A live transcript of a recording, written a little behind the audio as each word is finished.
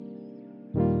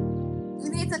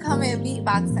to come in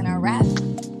beatboxing or rap.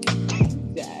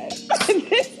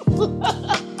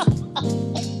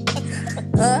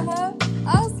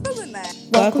 I was feeling that.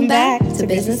 Welcome back to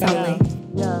Business Only.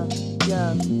 Yeah.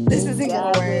 This isn't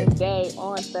gonna work. Day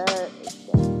on Thursday.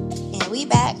 And we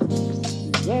back.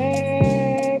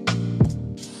 Yay!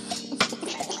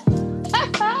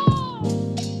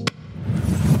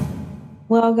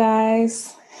 Well,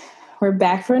 guys, we're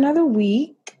back for another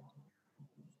week.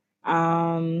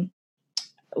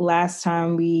 Last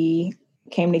time we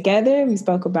came together, we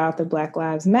spoke about the Black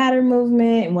Lives Matter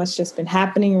movement and what's just been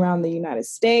happening around the United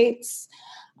States,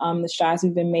 the strides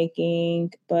we've been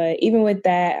making. But even with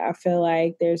that, I feel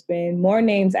like there's been more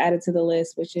names added to the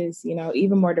list, which is,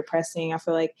 even more depressing. I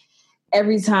feel like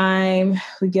every time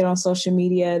we get on social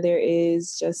media, there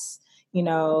is just,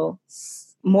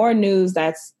 more news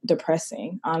that's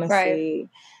depressing, honestly. Right.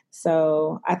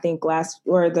 So I think the last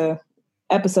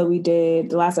episode we did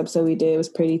was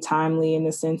pretty timely in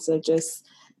the sense of just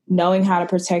knowing how to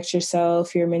protect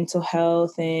yourself, your mental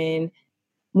health, and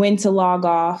when to log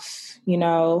off,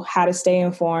 how to stay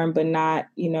informed, but not,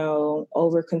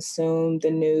 overconsume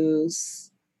the news.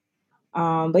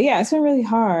 But yeah, it's been really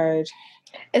hard.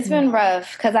 It's been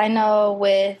rough because I know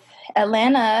with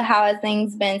Atlanta, how has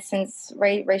things been since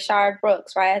Rayshard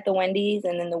Brooks, right, at the Wendy's,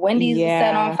 and then the Wendy's was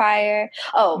set on fire.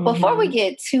 Before we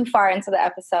get too far into the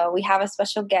episode, we have a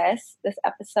special guest this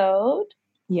episode.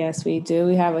 Yes, we do.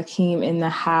 We have Akeem in the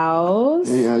house.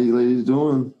 Hey, how you ladies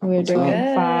doing? We're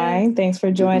doing fine. Thanks for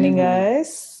joining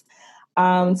us.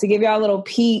 To give y'all a little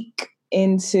peek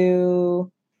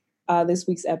into this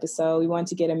week's episode, we wanted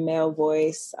to get a male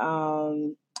voice,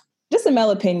 just a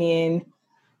male opinion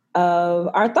of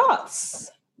our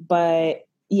thoughts. But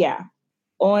yeah,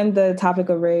 on the topic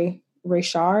of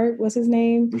Rayshard, what's his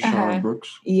name? Rayshard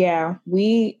Brooks. Yeah,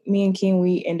 me and Keem,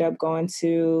 we end up going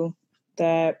to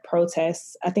the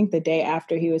protests. I think the day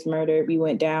after he was murdered, we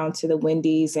went down to the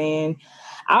Wendy's, and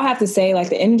I'll have to say,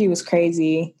 the energy was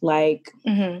crazy.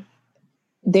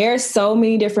 There's so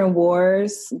many different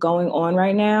wars going on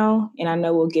right now, and I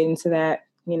know we'll get into that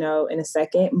in a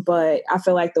second, but I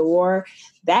feel like the war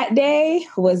that day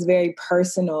was very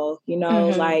personal,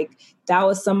 that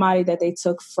was somebody that they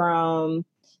took from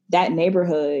that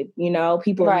neighborhood,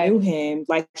 people knew him,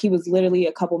 he was literally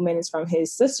a couple minutes from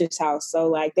his sister's house.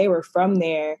 So they were from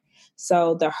there.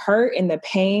 So the hurt and the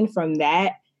pain from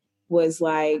that was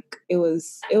it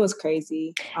was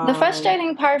crazy. The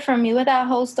frustrating part for me with that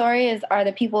whole story are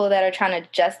the people that are trying to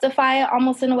justify it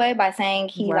almost in a way by saying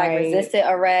he resisted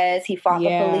arrest, he fought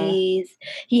the police,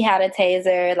 he had a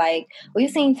taser.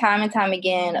 We've seen time and time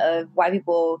again of white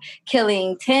people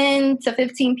killing 10 to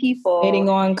 15 people, hitting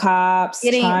on cops,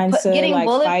 getting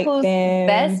bulletproof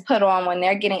vests put on when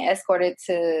they're getting escorted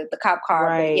to the cop car,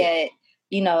 but yet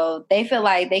they feel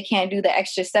like they can't do the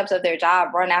extra steps of their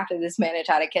job, run after this man and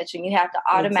try to catch him. You have to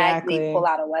automatically pull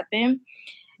out a weapon.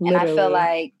 And I feel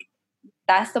like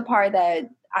that's the part that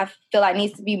I feel like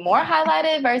needs to be more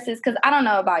highlighted versus, because I don't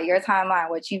know about your timeline,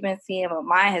 what you've been seeing, but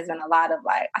mine has been a lot of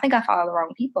I think I follow the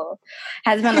wrong people.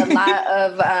 Has been a lot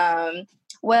of,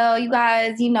 well, you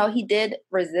guys, he did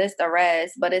resist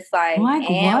arrest, but it's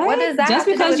what is that? Just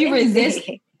because you resist...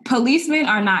 Policemen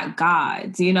are not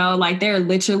gods, they're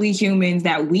literally humans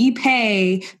that we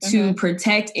pay to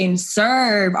protect and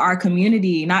serve our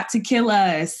community, not to kill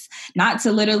us, not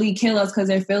to literally kill us because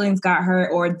their feelings got hurt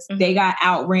or they got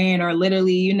outran or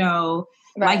literally,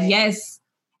 yes,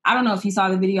 I don't know if you saw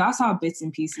the video. I saw bits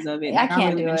and pieces of it. I've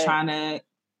really been trying to.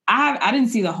 I didn't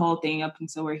see the whole thing up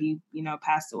until where he,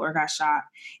 passed or got shot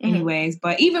anyways.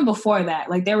 But even before that,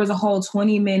 there was a whole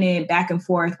 20-minute back and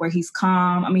forth where he's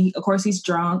calm. I mean, of course he's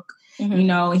drunk,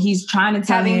 he's trying to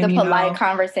tell having him, the polite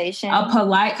conversation. A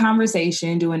polite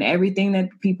conversation, doing everything that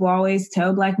people always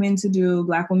tell Black men to do,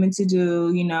 Black women to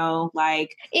do, even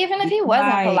if he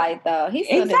wasn't polite though, he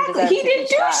still he didn't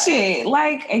do shit.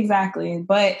 Exactly.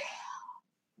 But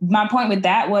my point with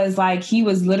that was he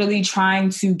was literally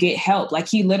trying to get help.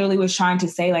 He literally was trying to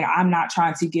say I'm not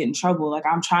trying to get in trouble.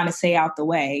 I'm trying to stay out the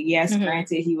way. Yes,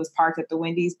 granted he was parked at the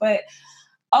Wendy's, but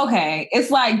okay. It's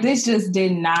this just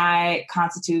did not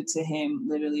constitute to him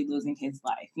literally losing his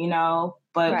life,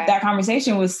 but that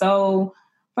conversation was so,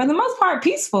 for the most part,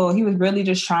 peaceful. He was really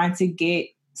just trying to get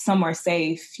somewhere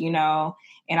safe,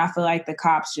 and I feel like the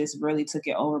cops just really took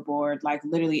it overboard,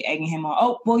 literally egging him on.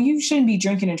 Oh, well, you shouldn't be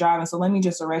drinking and driving, so let me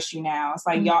just arrest you now. It's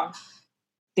y'all,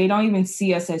 they don't even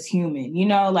see us as human,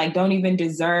 don't even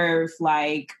deserve,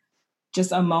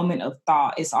 just a moment of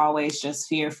thought, it's always just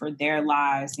fear for their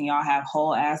lives. And y'all have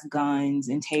whole ass guns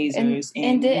and tasers.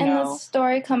 And didn't the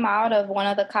story come out of one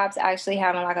of the cops actually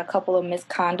having like a couple of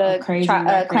misconduct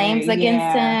claims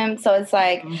against him? So it's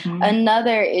like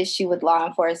another issue with law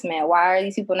enforcement. Why are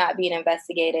these people not being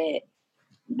investigated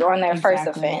on their first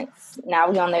offense? Now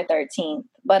we on their 13th.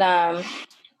 But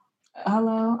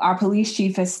hello, our police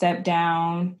chief has stepped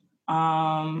down,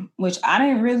 which I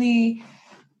don't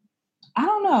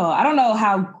know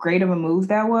how great of a move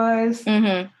that was.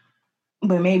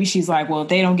 But maybe she's like, well, if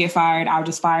they don't get fired, I'll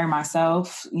just fire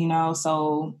myself,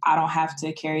 so I don't have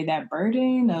to carry that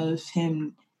burden of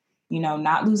him,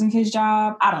 not losing his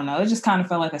job. I don't know. It just kind of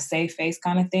felt like a safe face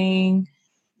kind of thing.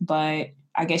 But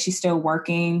I guess she's still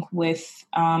working with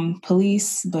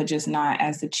police, but just not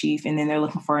as the chief. And then they're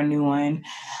looking for a new one.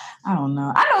 I don't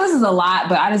know. I know this is a lot,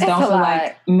 but I just don't feel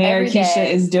like Mayor Keisha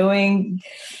is doing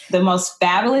the most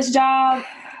fabulous job.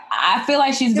 I feel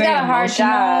like she's very got a hard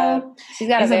job. She's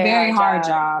got a very hard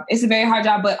job. It's a very hard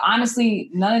job, but honestly,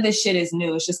 none of this shit is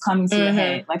new. It's just coming to a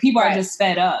head. Like, people are just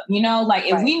fed up, Like,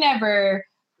 if we never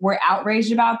were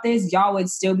outraged about this, y'all would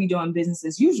still be doing business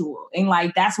as usual. And,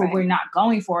 like, that's what we're not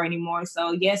going for anymore.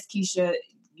 So, yes, Keisha,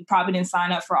 you probably didn't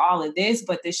sign up for all of this,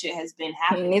 but this shit has been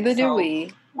happening. Neither do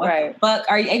we. But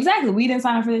exactly, we didn't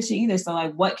sign up for this shit either. So,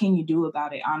 like, what can you do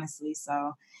about it, honestly?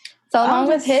 So along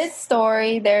with his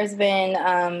story, there's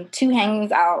been 2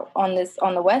 hangings out on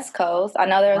the West Coast. I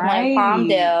know there was one in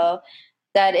Palmdale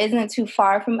that isn't too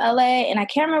far from LA, and I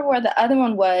can't remember where the other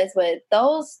one was, but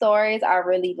those stories are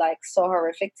really like so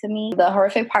horrific to me. The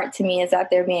horrific part to me is that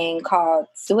they're being called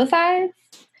suicides.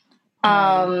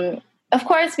 Of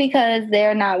course, because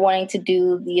they're not wanting to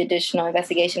do the additional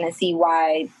investigation and see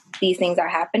why these things are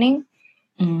happening.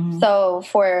 So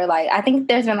for I think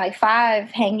there's been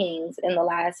 5 hangings in the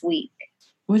last week.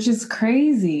 Which is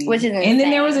crazy. Which is insane. And then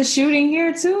there was a shooting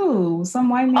here too. Some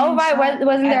white man. Oh, right.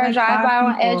 Wasn't there a drive-by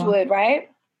on Edgewood, right?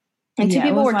 And 2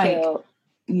 people were killed.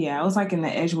 Yeah, it was in the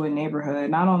Edgewood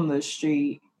neighborhood, not on the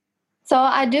street. So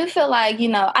I do feel like,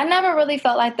 I never really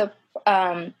felt like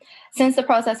since the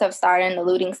protests have started and the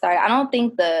looting started, I don't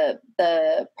think the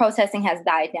protesting has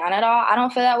died down at all. I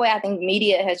don't feel that way. I think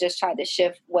media has just tried to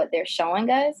shift what they're showing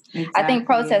us. Exactly, I think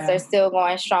protests are still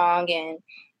going strong and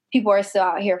people are still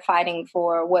out here fighting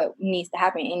for what needs to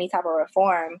happen, any type of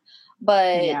reform.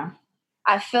 But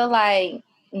I feel like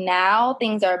now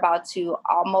things are about to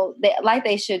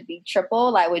they should be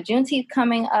triple. Like with Juneteenth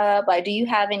coming up, do you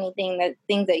have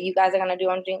things that you guys are going to do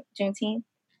on Juneteenth?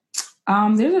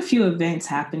 There's a few events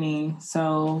happening.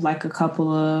 So a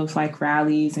couple of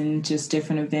rallies and just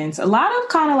different events. A lot of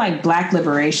kind of Black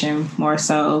liberation, more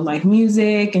so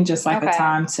music and just a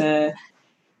time to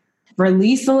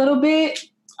release a little bit.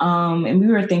 And we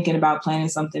were thinking about planning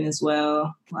something as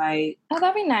well. Oh,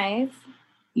 that'd be nice.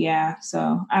 Yeah.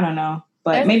 So I don't know,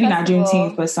 but there's maybe not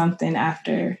Juneteenth, but something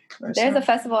after. There's a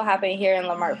festival happening here in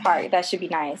Lamert Park. That should be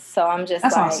nice. So I'm just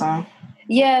that's awesome.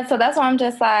 Yeah, so that's why I'm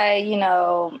just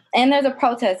and there's a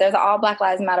protest. There's an All Black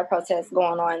Lives Matter protest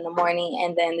going on in the morning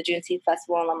and then the Juneteenth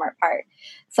Festival in Lamert Park.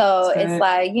 So it's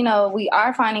we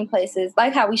are finding places,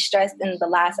 like how we stressed in the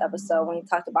last episode when we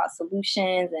talked about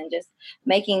solutions and just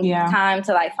making time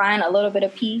to find a little bit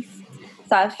of peace.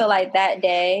 So I feel like that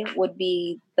day would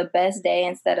be the best day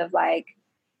instead of us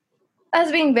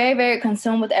being very, very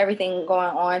consumed with everything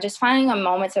going on. Just finding a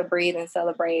moment to breathe and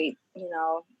celebrate,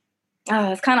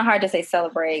 it's kind of hard to say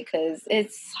celebrate because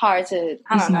it's hard to,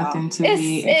 I don't know. Nothing to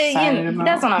be excited about.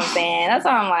 That's what I'm saying. That's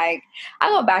why I'm I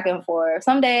go back and forth.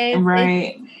 Some days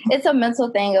it's a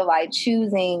mental thing of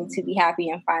choosing to be happy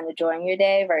and find the joy in your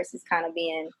day versus kind of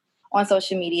being on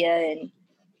social media and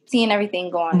seeing everything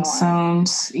going on.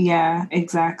 Yeah,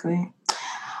 exactly.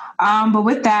 But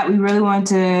with that, we really wanted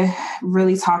to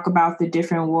really talk about the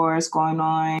different wars going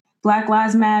on. Black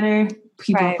Lives Matter.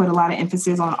 People put a lot of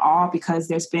emphasis on all because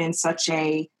there's been such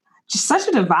a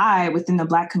divide within the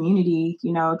Black community.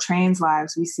 Trans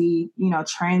lives. We see,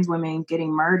 trans women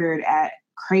getting murdered at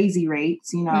crazy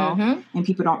rates, and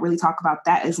people don't really talk about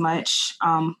that as much.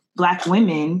 Black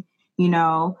women,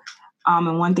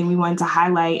 and one thing we wanted to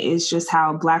highlight is just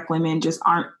how Black women just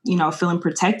aren't, feeling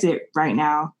protected right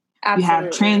now. Absolutely. You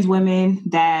have trans women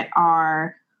that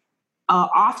are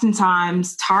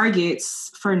oftentimes targets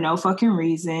for no fucking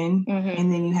reason.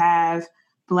 And then you have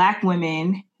Black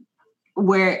women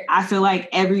where I feel like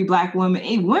every Black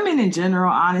woman, women in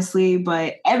general, honestly,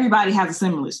 but everybody has a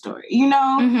similar story,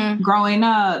 growing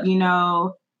up,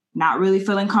 not really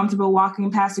feeling comfortable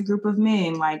walking past a group of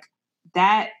men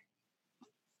that.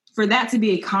 For that to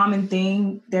be a common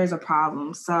thing, there's a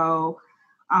problem. So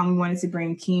we wanted to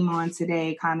bring Keem on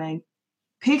today, kind of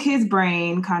pick his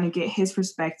brain, kind of get his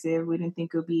perspective. We didn't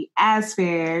think it would be as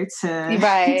fair to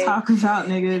talk about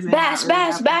niggas. And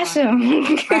bash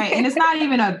him. Right. And it's not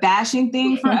even a bashing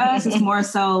thing for us. It's more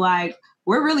so like,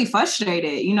 we're really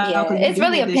frustrated, you know? Yeah, it's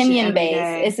really opinion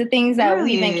based. It's the things that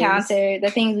we've encountered,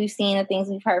 the things we've seen, the things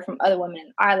we've heard from other women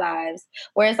in our lives,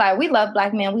 where it's like, we love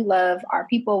Black men, we love our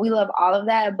people, we love all of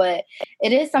that, but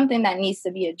it is something that needs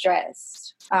to be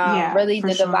addressed. Really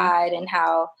the divide and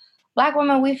how Black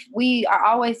women, we are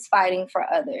always fighting for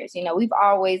others. You know, we've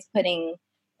always putting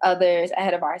others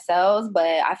ahead of ourselves, but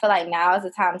I feel like now is the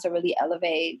time to really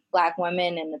elevate Black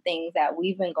women and the things that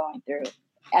we've been going through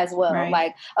as well. Right.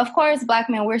 Like, of course, Black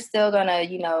men, we're still gonna,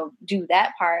 you know, do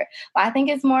that part, but I think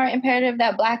it's more imperative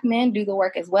that Black men do the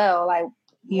work as well. Like,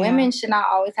 women should not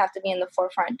always have to be in the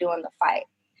forefront doing the fight.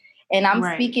 And I'm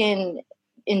speaking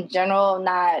in general,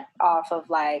 not off of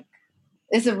like,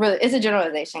 it's a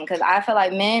generalization, because I feel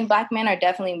like Black men are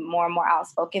definitely more and more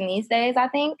outspoken these days, I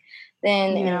think,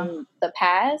 than in the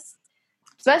past.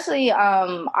 Especially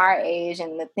our age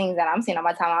and the things that I'm seeing on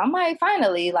my timeline. I'm like,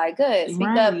 finally, like, good, speak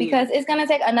up, because it's gonna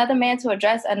take another man to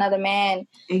address another man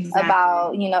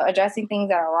about, you know, addressing things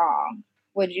that are wrong.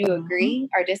 Would you agree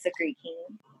or disagree,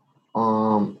 King?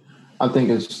 I think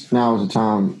now is the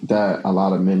time that a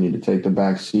lot of men need to take the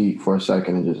back seat for a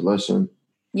second and just listen.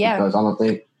 Yeah, because I don't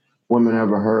think women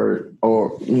ever heard,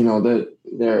 or you know, that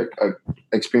their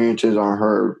experiences aren't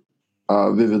heard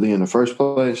vividly in the first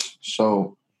place.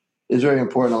 So it's very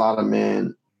important a lot of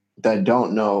men that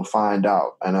don't know find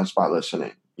out, and that's by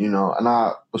listening. You know, and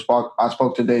I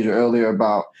spoke to Deja earlier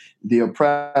about the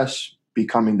oppressed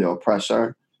becoming the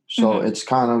oppressor. So it's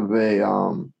kind of a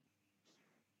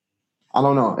I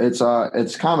don't know.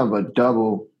 It's kind of a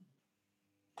double.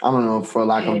 I don't know, for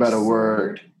lack of a better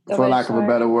word.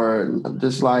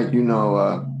 Just like, you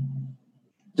know,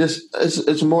 just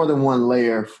it's more than one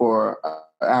layer for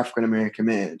African American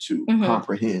man to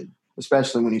comprehend,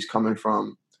 especially when he's coming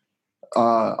from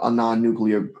a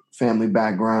non-nuclear family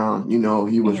background. You know,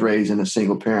 he was raised in a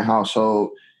single parent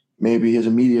household. Maybe his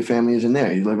immediate family isn't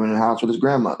there. He's living in a house with his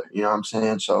grandmother. You know what I'm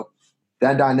saying? So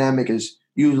that dynamic is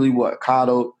usually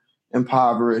coddled,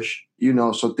 impoverished, you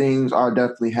know, so things are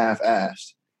definitely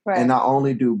half-assed. Right. And not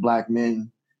only do Black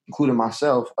men, including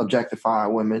myself, objectify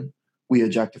women, we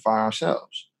objectify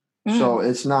ourselves. So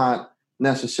it's not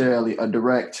necessarily a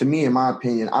direct, to me, in my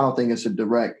opinion, I don't think it's a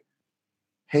direct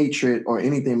hatred or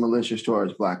anything malicious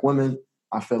towards Black women.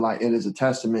 I feel like it is a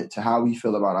testament to how we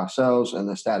feel about ourselves and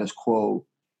the status quo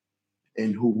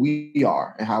and who we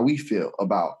are and how we feel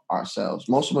about ourselves.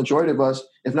 Majority of us,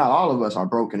 if not all of us, are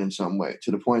broken in some way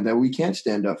to the point that we can't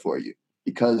stand up for you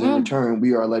because in return,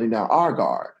 we are letting down our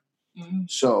guard.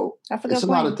 So it's a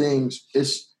lot of things.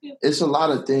 It's a lot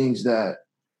of things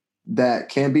that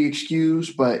can be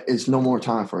excused, but it's no more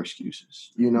time for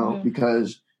excuses, you know,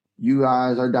 because you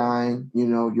guys are dying, you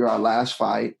know, you're our last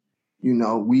fight, you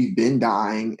know, we've been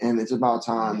dying, and it's about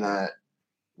time that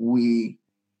we,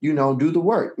 you know, do the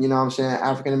work. You know what I'm saying?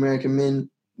 African American men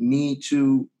need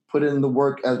to put in the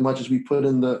work as much as we put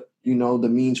in the, you know, the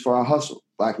means for our hustle.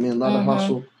 Black men love to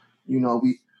hustle. You know,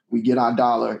 we get our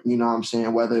dollar, you know what I'm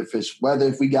saying? Whether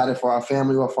if we got it for our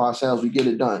family or for ourselves, we get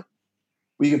it done.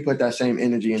 We can put that same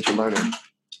energy into learning,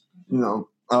 you know,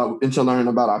 into learning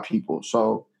about our people.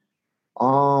 So,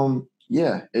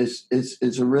 yeah,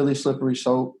 it's a really slippery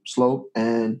slope,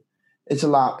 and it's a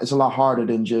lot harder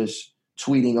than just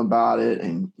tweeting about it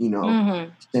and, you know,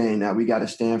 saying that we got to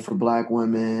stand for Black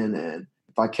women. And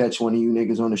if I catch one of you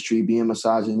niggas on the street being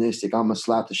misogynistic, I'm going to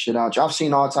slap the shit out you. I've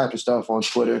seen all type of stuff on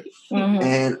Twitter.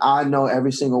 And I know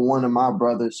every single one of my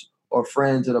brothers or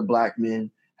friends that are Black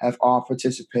men have all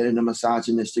participated in a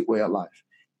misogynistic way of life.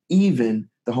 Even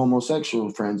the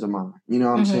homosexual friends of mine. You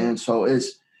know what I'm saying? So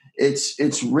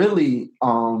it's really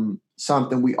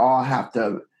something we all have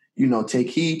to, you know, take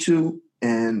heed to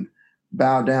and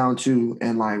bow down to,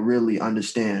 and like really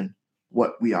understand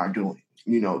what we are doing,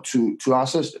 you know, to our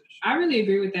sisters. I really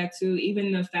agree with that too.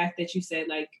 Even the fact that you said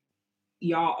like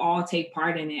y'all all take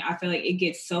part in it. I feel like it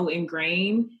gets so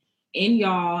ingrained in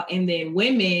y'all, and then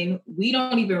women, we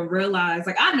don't even realize.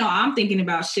 Like, I know I'm thinking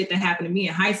about shit that happened to me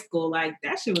in high school. Like,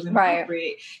 that shit was inappropriate.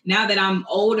 Right. Now that I'm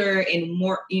older and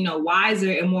more, you know,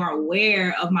 wiser and more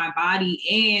aware of my body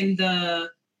and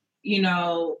the, you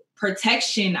know,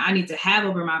 protection I need to have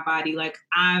over my body. Like,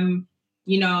 I'm,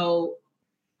 you know,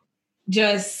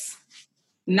 just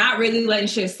not really letting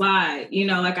shit slide, you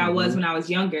know, like I was when I was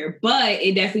younger. But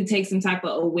it definitely takes some type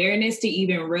of awareness to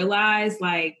even realize,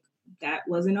 like, that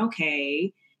wasn't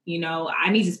okay. You know,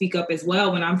 I need to speak up as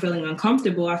well when I'm feeling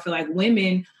uncomfortable. I feel like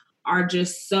women are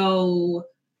just so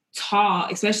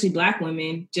taught, especially Black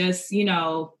women, just, you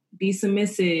know, be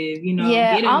submissive,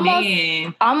 get a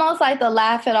man. Almost like to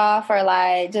laugh it off, or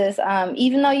like just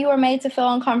even though you were made to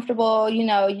feel uncomfortable, you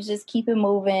just keep it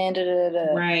moving.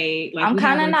 Right. Like, I'm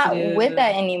kind of not with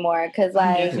that anymore, because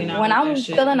like when I'm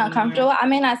feeling uncomfortable, I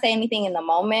may not say anything in the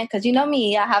moment, because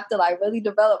me, I have to like really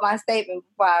develop my statement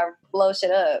before I blow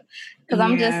shit up. Because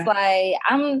I'm just like,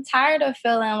 I'm tired of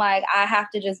feeling like I have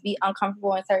to just be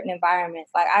uncomfortable in certain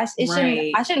environments. Like I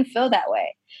shouldn't feel that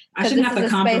way. I shouldn't have to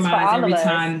compromise every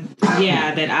time,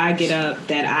 that I get up,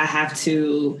 that I have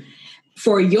to,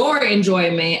 for your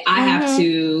enjoyment, I have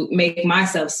to make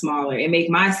myself smaller and make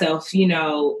myself,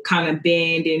 kind of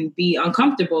bend and be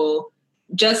uncomfortable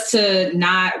just to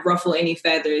not ruffle any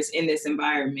feathers in this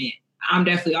environment. I'm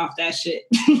definitely off that shit.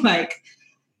 Like,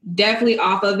 definitely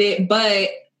off of it. But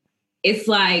it's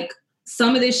like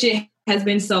some of this shit has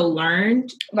been so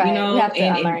learned, we have to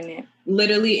unlearn it.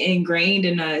 Literally ingrained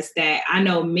in us that I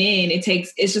know men,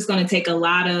 it's just going to take a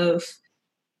lot of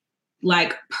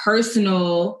like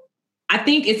personal, I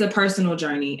think it's a personal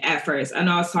journey at first. I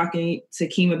know I was talking to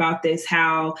Keem about this,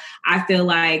 how I feel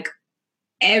like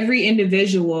every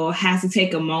individual has to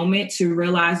take a moment to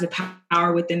realize the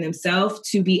power within themselves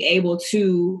to be able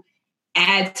to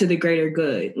add to the greater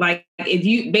good. Like if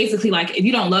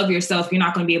you don't love yourself, you're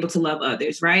not going to be able to love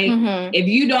others, right? If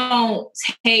you don't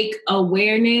take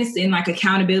awareness and like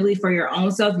accountability for your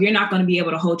own self, you're not going to be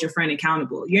able to hold your friend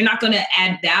accountable. You're not going to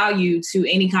add value to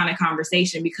any kind of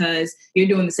conversation because you're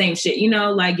doing the same shit,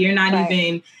 like you're not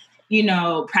even,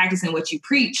 practicing what you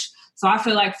preach. So I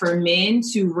feel like for men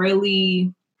to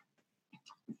really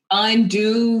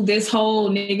undo this whole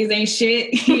niggas ain't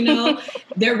shit,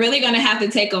 they're really going to have to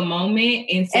take a moment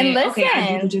and say, okay,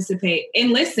 I do participate and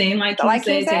listen, like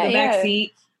you said, take a back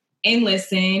seat and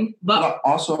listen. But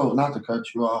also, not to cut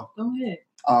you off. Go ahead.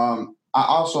 I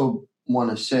also want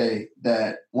to say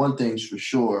that one thing's for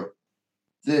sure.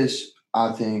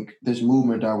 I think this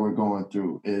movement that we're going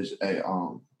through is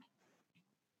an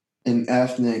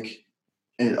ethnic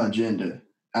agenda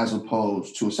as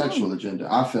opposed to a sexual agenda.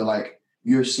 I feel like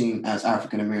you're seen as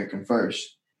African American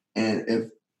first. And if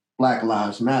Black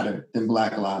Lives Matter, then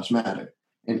Black Lives Matter.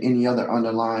 And any other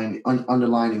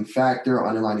underlining factor,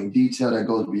 underlining detail that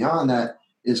goes beyond that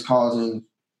is causing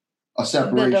a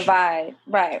separation. The divide,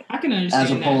 right. I can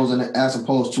understand as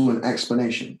opposed to an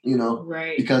explanation,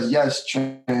 Right. Because yes,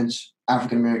 trans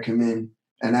African American men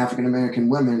and African American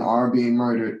women are being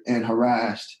murdered and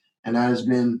harassed, and that has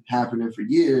been happening for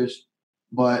years.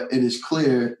 But it is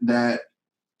clear that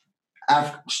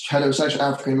heterosexual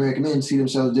African American men see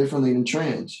themselves differently than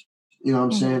trans. You know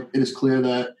what I'm saying? It is clear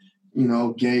that,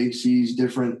 gay sees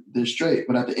different than straight.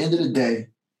 But at the end of the day,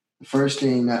 the first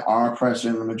thing that our oppressor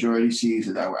and the majority sees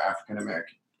is that we're African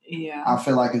American. Yeah. I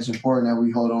feel like it's important that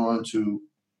we hold on to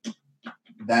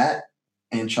that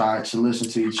and try to listen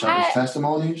to each other's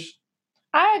testimonies.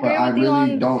 I agree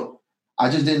with you. I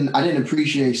didn't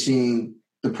appreciate seeing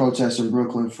the protests in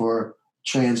Brooklyn for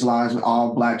trans lives,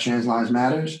 all Black trans lives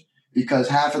matters, because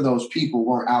half of those people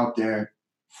weren't out there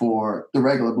for the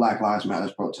regular Black Lives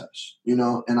Matter protests, and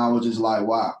I was just like,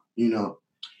 wow,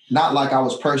 not like I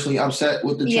was personally upset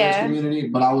with the trans community,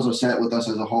 but I was upset with us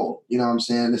as a whole. You know what I'm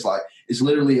saying? It's like, it's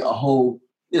literally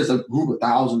there's a group of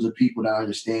thousands of people that are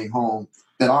just staying home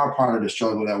that are part of the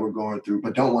struggle that we're going through,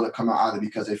 but don't want to come out either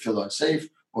because they feel unsafe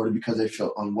or because they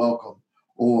feel unwelcome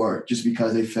or just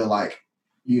because they feel like,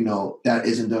 that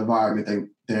isn't the environment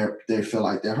they feel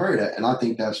like they're hurt at. And I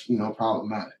think that's,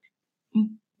 problematic.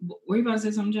 Were you about to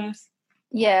say something, Jess?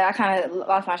 Yeah, I kind of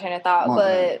lost my train of thought,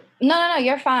 but no,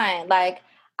 you're fine. Like,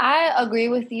 I agree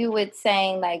with you with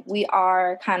saying like we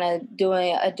are kind of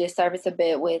doing a disservice a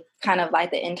bit with kind of like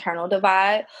the internal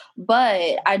divide,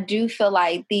 but I do feel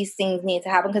like these things need to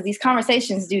happen because these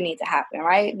conversations do need to happen,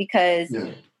 right? Because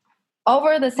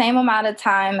over the same amount of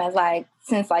time as like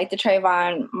since like the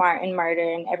Trayvon Martin murder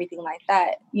and everything like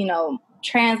that,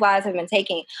 trans lives have been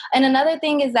taken. And another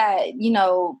thing is that,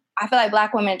 I feel like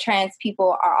Black women and trans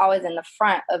people are always in the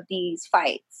front of these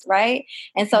fights, right?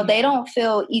 And so they don't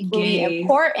feel equally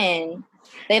important.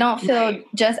 They don't feel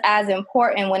just as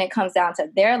important when it comes down to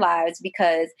their lives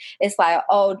because it's like,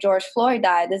 oh, George Floyd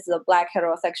died. This is a Black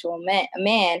heterosexual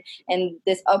man and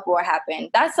this uproar happened.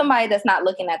 That's somebody that's not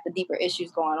looking at the deeper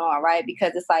issues going on, right?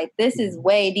 Because it's like, this is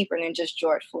way deeper than just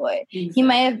George Floyd. Exactly. He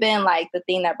may have been like the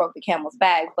thing that broke the camel's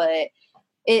back, but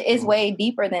it's way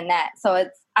deeper than that. So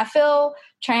I feel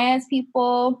trans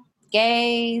people,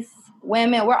 gays,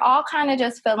 women, we're all kind of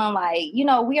just feeling like,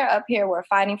 we are up here, we're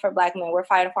fighting for Black men, we're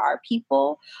fighting for our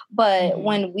people. But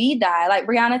when we die, like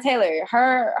Breonna Taylor,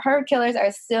 her killers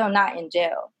are still not in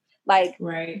jail. Like,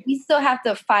 right. we still have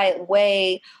to fight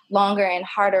way longer and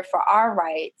harder for our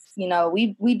rights. You know,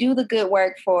 we do the good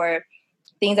work for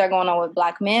things that are going on with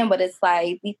Black men, but it's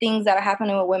like the things that are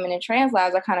happening with women and trans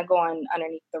lives are kind of going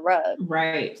underneath the rug.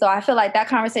 Right. So I feel like that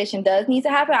conversation does need to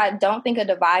happen. I don't think a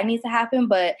divide needs to happen,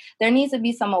 but there needs to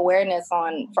be some awareness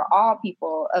for all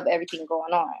people of everything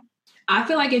going on. I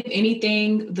feel like if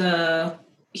anything, the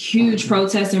huge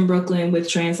protest in Brooklyn with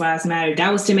Trans Lives Matter,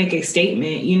 that was to make a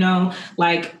statement, you know,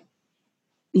 like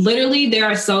literally there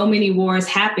are so many wars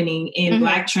happening and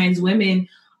Black trans women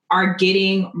are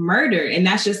getting murdered. And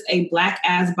that's just a Black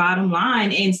ass bottom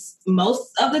line. And most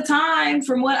of the time,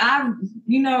 from what I've,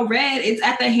 read, it's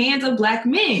at the hands of Black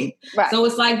men. Right. So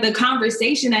it's like the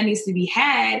conversation that needs to be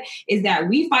had is that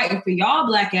we fighting for y'all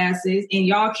Black asses and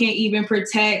y'all can't even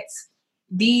protect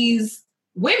these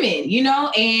women,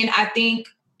 And I think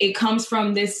it comes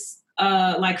from this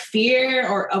like fear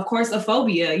or of course a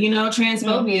phobia,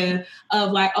 transphobia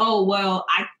of like, oh, well,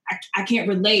 I can't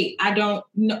relate. I don't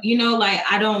know,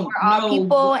 I don't we're all know.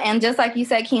 People, and just like you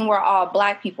said, King, we're all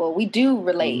Black people. We do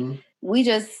relate. We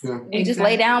just just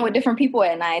lay down with different people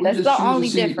at night. That's the only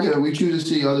difference. Yeah, we choose to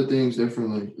see other things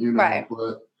differently, Right.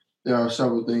 But there are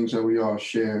several things that we all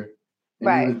share. And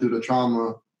right. Even through the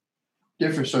trauma,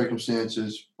 different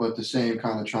circumstances, but the same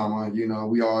kind of trauma,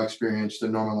 we all experience the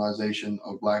normalization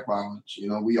of Black violence.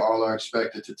 We all are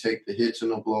expected to take the hits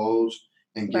and the blows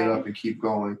and get up and keep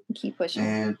going. Keep pushing.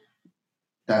 And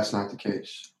that's not the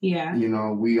case. Yeah.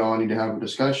 We all need to have a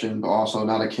discussion, but also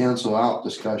not a cancel out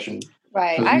discussion.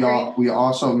 Right. I agree. We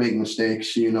also make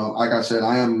mistakes. Like I said,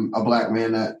 I am a Black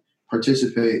man that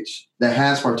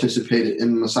has participated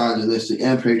in misogynistic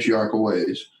and patriarchal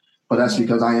ways. But that's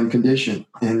because I am conditioned.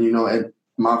 And, and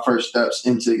my first steps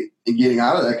into getting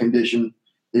out of that condition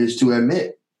is to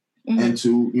admit and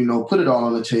to, put it all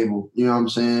on the table. You know what I'm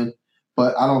saying?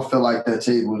 But I don't feel like that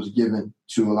table is given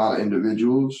to a lot of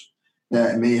individuals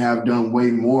that may have done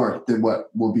way more than what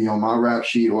will be on my rap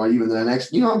sheet or even the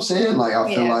next. You know what I'm saying? Like,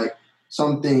 I feel like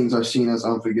some things are seen as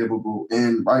unforgivable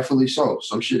and rightfully so.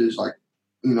 Some shit is like,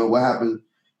 what happened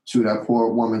to that poor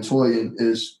woman Toyin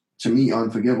is, to me,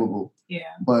 unforgivable.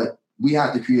 Yeah. But we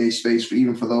have to create space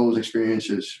for those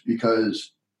experiences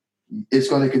because it's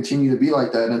going to continue to be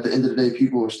like that. And at the end of the day,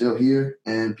 people are still here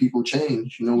and people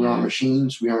change. We aren't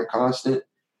machines. We aren't constant.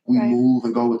 We move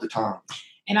and go with the times.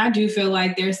 And I do feel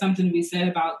like there's something to be said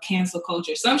about cancel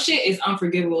culture. Some shit is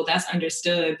unforgivable. That's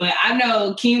understood. But I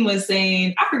know Keem was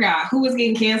saying, I forgot who was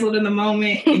getting canceled in the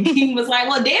moment. And Keem was like,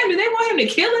 well, damn, do they want him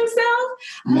to kill himself?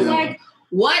 I was like,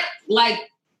 what? Like,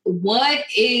 what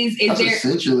is that's there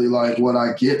essentially like what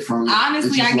I get from it.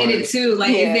 Honestly, I get it too.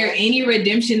 Like, is there any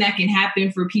redemption that can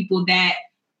happen for people that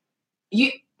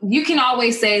you can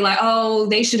always say like, oh,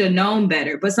 they should have known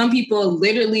better. But some people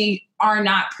literally are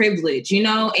not privileged,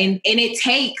 and it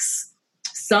takes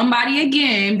somebody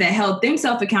again that held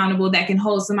themselves accountable, that can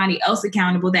hold somebody else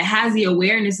accountable, that has the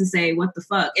awareness to say, what the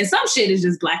fuck? And some shit is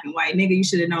just black and white. Nigga, you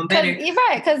should have known better. You're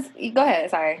right. Because go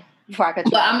ahead. Sorry. Before I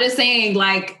cut you off. I'm just saying,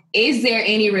 like, is there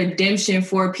any redemption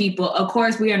for people? Of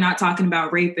course, we are not talking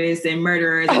about rapists and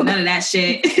murderers and none of that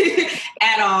shit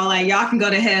at all. Like, y'all can go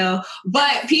to hell.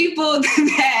 But people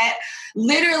that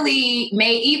literally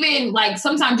may even, like,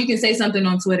 sometimes you can say something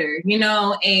on Twitter,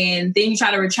 and then you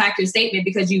try to retract your statement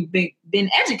because you've been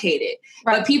educated.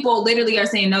 Right. But people literally are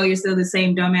saying, no, you're still the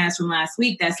same dumbass from last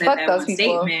week that said that one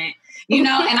statement. And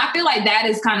I feel like that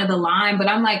is kind of the line, but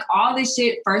I'm like, all this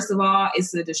shit, first of all,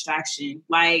 it's a distraction.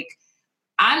 Like,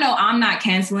 I know I'm not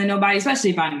canceling nobody,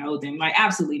 especially if I know them. Like,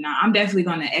 absolutely not. I'm definitely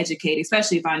going to educate,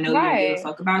 especially if I know you don't give a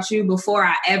fuck about you before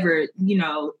I ever,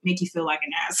 make you feel like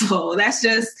an asshole. That's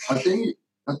just... I think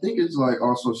it's like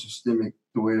also systemic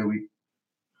the way that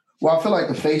I feel like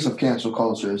the face of cancel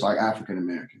culture is like African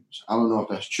Americans. I don't know if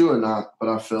that's true or not, but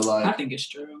I feel like... I think it's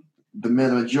true. The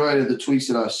majority of the tweets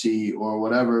that I see or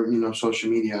whatever, social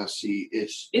media I see,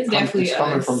 it's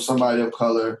coming from somebody of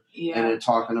color and they're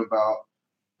talking about,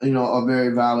 a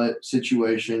very valid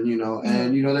situation,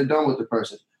 and, they're done with the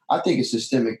person. I think it's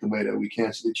systemic the way that we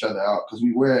cancel each other out because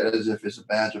we wear it as if it's a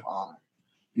badge of honor.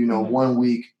 1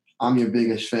 week, I'm your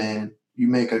biggest fan. You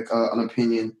make an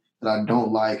opinion that I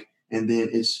don't like, and then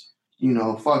it's,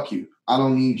 fuck you. I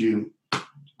don't need you.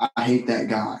 I hate that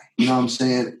guy. You know what I'm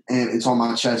saying? And it's on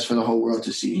my chest for the whole world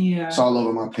to see. Yeah. It's all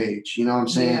over my page. You know what I'm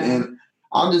saying? Yeah. And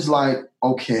I'm just like,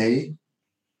 okay,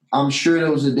 I'm sure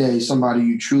there was a day somebody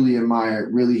you truly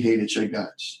admired really hated your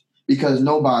guts because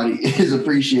nobody is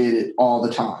appreciated all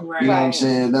the time. Right. You know what I'm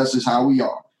saying? That's just how we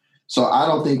are. So I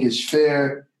don't think it's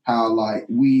fair how like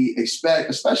we expect,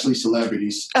 especially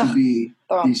celebrities, to be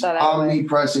these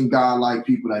omnipresent godlike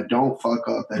people that don't fuck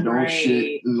up, that don't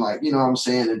shit, and like, you know what I'm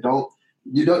saying, and don't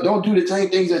do the same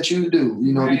things that you do,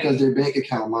 you know, because their bank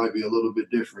account might be a little bit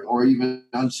different or even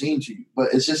unseen to you.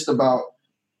 But it's just about,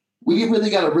 we really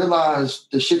got to realize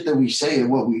the shit that we say and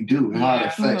what we do and how it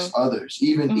affects others,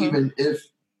 even if,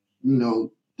 you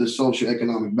know, the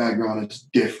socioeconomic background is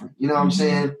different. You know what I'm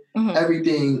saying?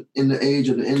 Everything in the age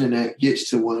of the internet gets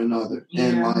to one another.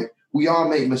 And like, we all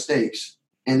make mistakes.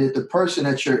 And if the person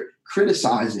that you're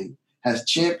criticizing has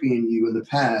championed you in the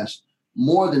past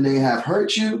more than they have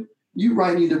hurt you, you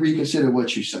might need to reconsider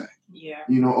what you say. Yeah.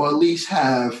 You know, or at least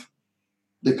have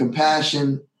the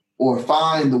compassion or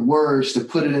find the words to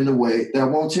put it in a way that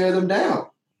won't tear them down.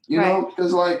 You know,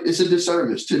 because like, it's a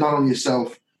disservice to not only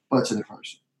yourself, but to the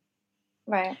person.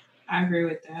 Right. I agree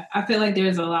with that. I feel like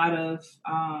there's a lot of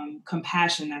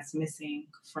compassion that's missing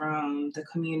from the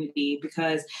community,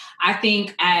 because I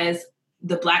think as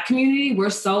the Black community, we're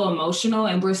so emotional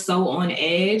and we're so on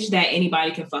edge that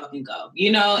anybody can fucking go,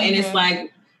 you know? And it's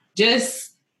like,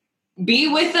 just be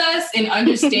with us and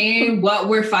understand what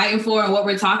we're fighting for and what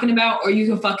we're talking about, or you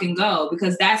can fucking go,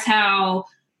 because that's how,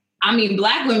 I mean,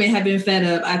 Black women have been fed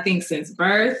up, I think, since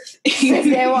birth. Since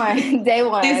day one. Since day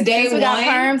one. We got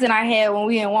perms in our head when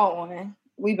we didn't want one.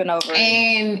 We've been over it.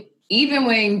 And even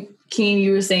when, Keem,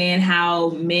 you were saying how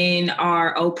men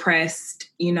are oppressed,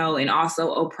 you know, and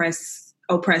also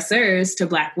oppressors to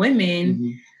Black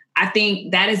women, I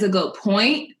think that is a good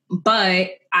point.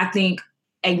 But I think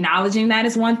acknowledging that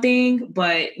is one thing,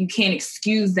 but you can't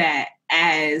excuse that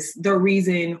as the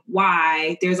reason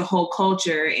why there's a whole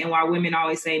culture and why women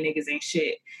always say niggas ain't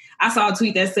shit. I saw a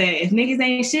tweet that said, if niggas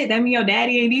ain't shit, that mean your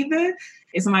daddy ain't either.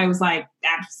 And somebody was like,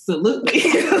 absolutely.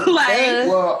 Like,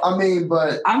 well, I mean,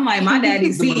 but I'm like, my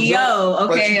daddy's CEO. Okay.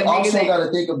 But you also got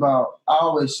to think about,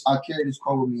 I carry this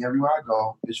quote with me everywhere I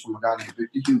go. It's from a guy named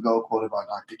Victor Hugo, quoted by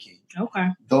Dr. King. Okay.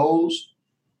 Those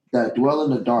that dwell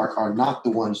in the dark are not the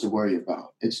ones to worry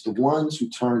about. It's the ones who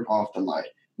turn off the light.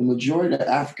 The majority of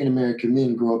African-American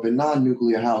men grow up in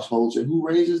non-nuclear households, and who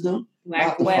raises them?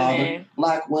 Black women. Father,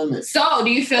 Black women. So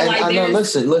do you feel like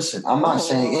there's... Listen, I'm not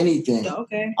saying anything.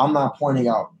 Okay. I'm not pointing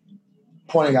out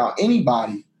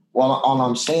anybody. All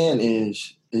I'm saying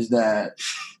is that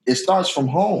it starts from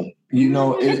home. You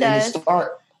know,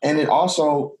 and it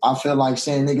also, I feel like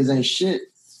saying niggas ain't shit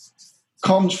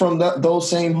comes from those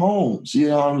same homes. You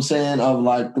know what I'm saying? Of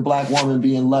like the Black woman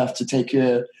being left to take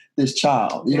care of this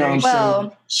child. You know what I'm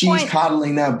saying? She's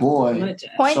coddling that boy.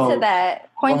 Point to that.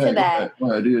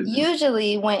 Go ahead.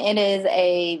 Usually when it is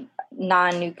a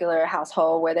non-nuclear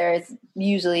household where there's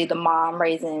usually the mom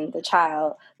raising the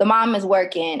child, the mom is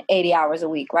working 80 hours a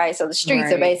week, right? So the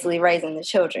streets are basically raising the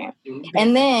children.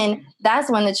 And then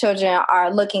that's when the children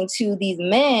are looking to these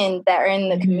men that are in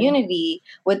the community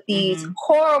with these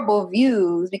horrible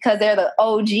views because they're the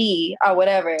OG or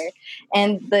whatever.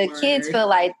 And the kids feel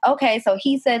like, okay, so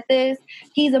he said this,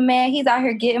 he's a man, he's out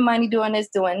here getting money, doing this,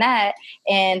 doing that.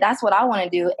 And that's what I want to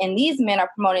do. And these men are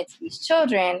promoting to these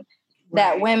children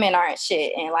that women aren't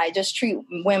shit and like just treat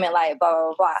women like blah,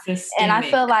 blah, blah. Systemic. And I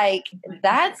feel like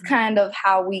that's kind of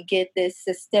how we get this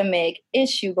systemic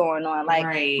issue going on. Like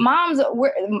moms,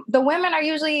 the women are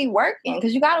usually working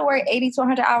because you got to work 80 to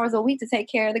 100 hours a week to take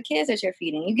care of the kids that you're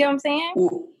feeding. You get what I'm saying?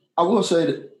 Well, I will say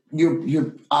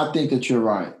that I think that you're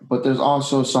right, but there's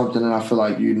also something that I feel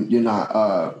like you're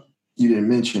not, you didn't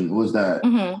mention was that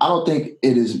I don't think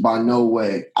it is by no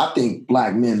way. I think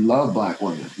Black men love Black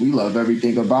women. We love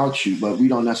everything about you, but we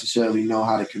don't necessarily know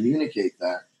how to communicate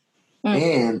that.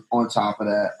 And on top of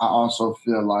that, I also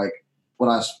feel like what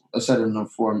I said in the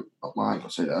form, well, I ain't gonna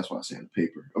say that. That's what I say in the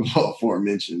paper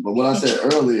aforementioned. But what I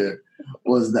said earlier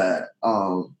was that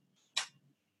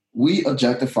we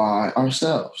objectify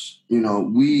ourselves. You know,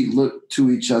 we look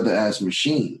to each other as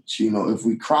machines. You know, if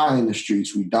we cry in the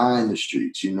streets, we die in the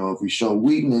streets. You know, if we show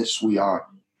weakness, we are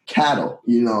cattle.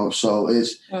 You know, so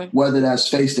it's whether that's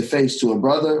face to face to a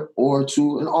brother or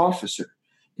to an officer.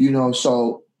 You know,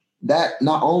 so that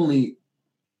not only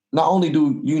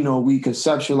do, you know, we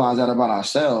conceptualize that about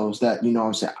ourselves, that, you know what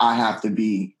I'm saying, I have to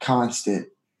be constant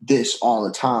this all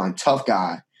the time, tough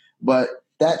guy, but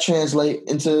that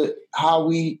translates into how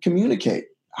we communicate,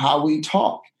 how we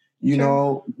talk. You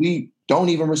know, we don't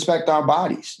even respect our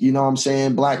bodies. You know what I'm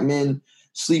saying? Black men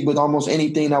sleep with almost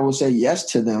anything that will say yes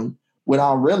to them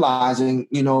without realizing,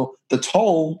 you know, the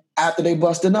toll after they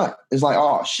bust a nut. It's like,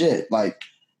 oh shit, like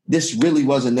this really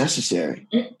wasn't necessary.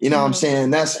 You know what I'm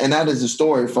saying? That is a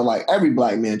story for like every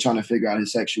Black man trying to figure out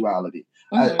his sexuality.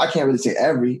 I can't really say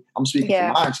every, I'm speaking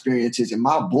from my experiences and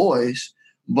my boys,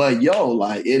 but yo,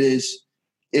 like it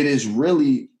is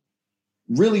really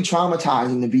really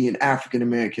traumatizing to be an African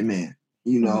American man,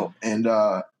 and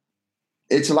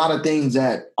it's a lot of things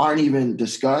that aren't even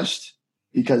discussed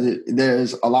because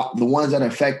there's a lot, the ones that are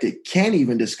affected can't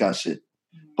even discuss it.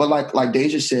 But like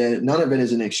Deja said, none of it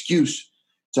is an excuse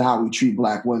to how we treat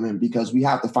Black women, because we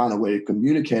have to find a way to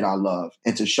communicate our love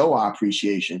and to show our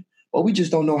appreciation, but we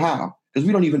just don't know how, because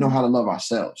we don't even know how to love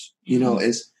ourselves.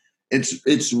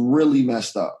 It's really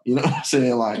messed up. You know what I'm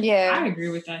saying? Like, yeah, I agree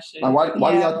with that shit. Like,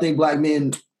 why do y'all think Black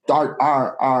men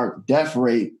our death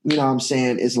rate, you know what I'm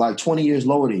saying, is like 20 years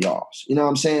lower than y'all's? You know what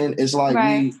I'm saying? It's like,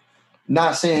 we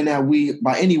not saying that we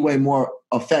by any way more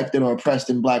affected or oppressed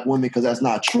than Black women, because that's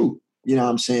not true. You know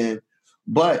what I'm saying?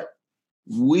 But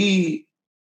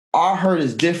our hurt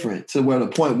is different to where the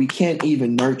point we can't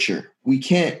even nurture. We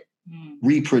can't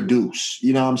reproduce.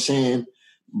 You know what I'm saying?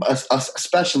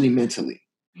 Especially mentally.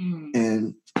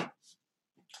 And,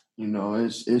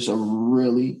 it's a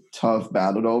really tough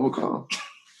battle to overcome.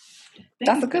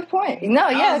 That's a good point. No,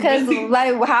 yeah, because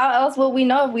like, how else will we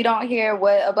know if we don't hear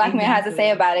what a Black man has to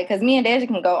say about it? Because me and Deja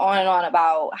can go on and on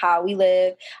about how we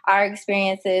live, our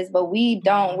experiences, but we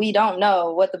don't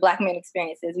know what the Black man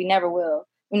experience is. We never will.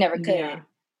 We never could. Yeah,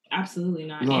 absolutely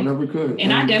not. No, I never could.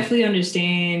 And I definitely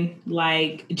understand,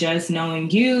 like, just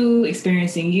knowing you,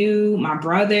 experiencing you, my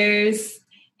brothers,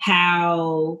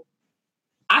 how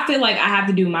I feel like I have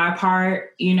to do my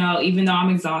part, even though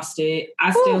I'm exhausted. I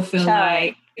still feel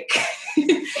like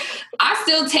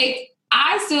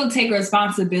I still take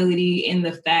responsibility in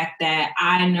the fact that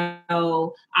I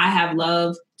know I have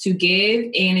love to give,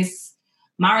 and it's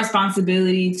my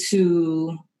responsibility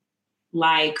to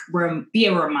like be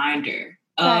a reminder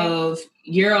of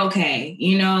you're okay.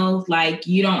 Like,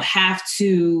 you don't have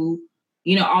to,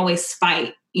 always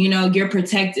fight. You're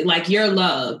protected, like, you're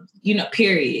loved,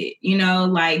 period.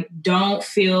 Like, don't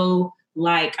feel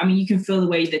like, you can feel the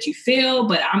way that you feel,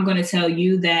 but I'm going to tell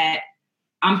you that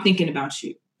I'm thinking about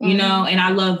you, and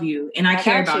I love you, and I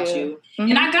care about you,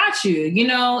 and I got you.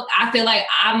 I feel like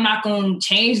I'm not going to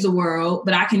change the world,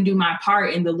 but I can do my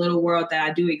part in the little world that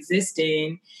I do exist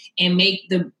in, and make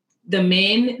the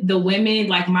men, the women,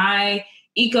 like my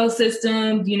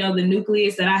ecosystem, the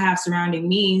nucleus that I have surrounding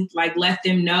me, like, let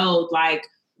them know, like,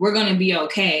 we're going to be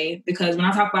okay. Because when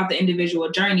I talk about the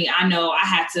individual journey, I know I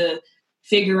had to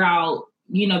figure out,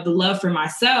 the love for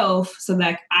myself so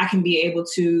that I can be able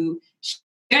to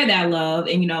share that love,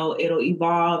 and, it'll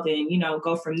evolve and,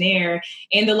 go from there.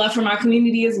 And the love for my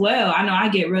community as well. I know I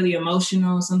get really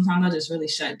emotional. Sometimes I just really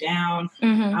shut down.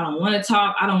 I don't want to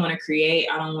talk. I don't want to create.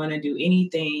 I don't want to do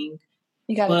anything.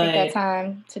 You got to take that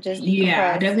time to just decompress.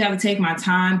 Yeah, I definitely have to take my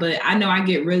time, but I know I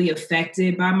get really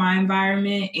affected by my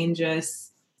environment, and just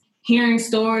hearing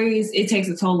stories, it takes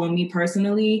a toll on me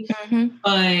personally.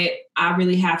 But I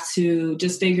really have to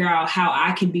just figure out how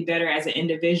I can be better as an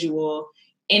individual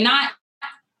and not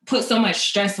put so much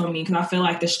stress on me, because I feel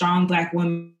like the strong Black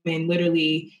woman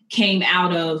literally came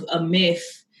out of a myth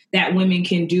that women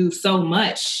can do so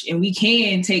much, and we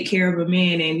can take care of a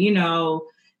man, and,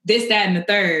 this, that, and the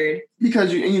third.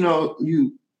 Because,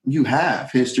 you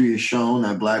have. History has shown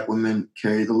that Black women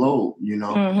carry the load,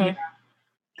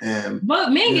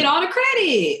 But men get all the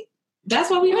credit.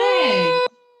 That's what we meant.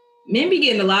 Men be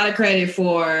getting a lot of credit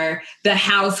for the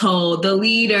household, the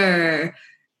leader,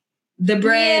 the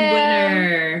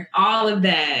breadwinner, all of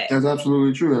that. That's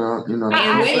absolutely true. And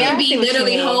women be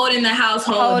literally holding the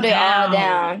household hold it all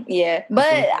down. Yeah.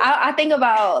 But I think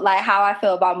about, like, how I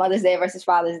feel about Mother's Day versus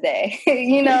Father's Day.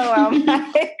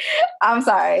 I'm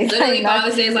sorry. Literally,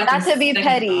 Father's Day is like, not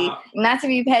to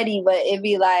be petty, but it'd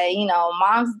be like,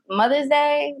 Mother's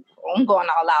Day, I'm going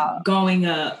all out. Going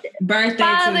up. Birthday,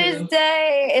 Father's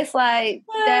Day, it's like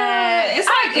that.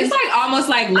 It's like almost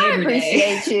like Labor Day. I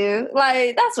appreciate you.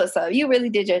 Like, that's what's up. You really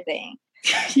did your thing.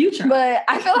 You tried. But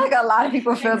I feel like a lot of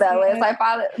people feel that way. It's like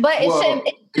Father, but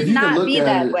it should not be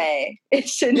that way. It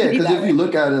shouldn't be that way. Yeah, because if you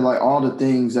look at it, like, all the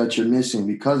things that you're missing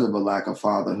because of a lack of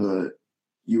fatherhood,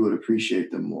 you would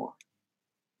appreciate them more.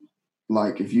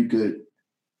 Like, if you could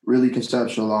really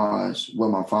conceptualize what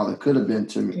my father could have been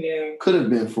to me, could have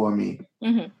been for me.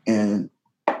 And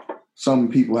some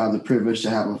people have the privilege to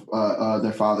have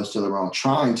their father still around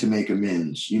trying to make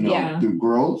amends, through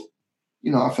growth.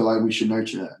 I feel like we should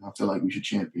nurture that. And I feel like we should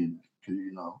champion it.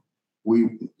 Because,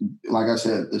 we, like I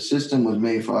said, the system was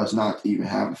made for us not to even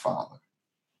have a father.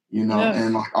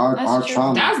 And like our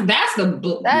trauma. That's the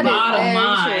bottom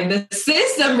line. The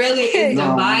system really is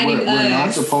dividing us. We're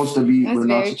not supposed to be. We're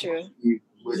not supposed to be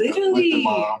with the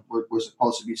mom. We're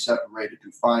supposed to be separated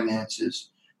through finances,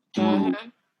 through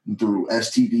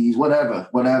STDs,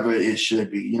 whatever it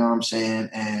should be. You know what I'm saying?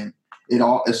 And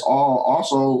it's all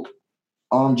also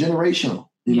generational.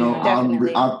 You know,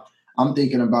 I'm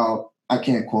thinking about, I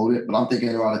can't quote it, but I'm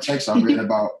thinking about a text I read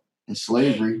about in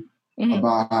slavery,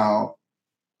 about how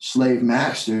slave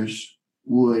masters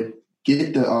would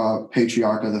get the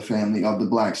patriarch of the family, of the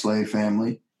black slave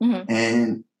family,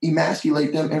 and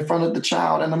emasculate them in front of the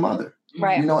child and the mother.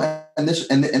 Right. You know, and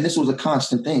this was a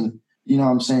constant thing, you know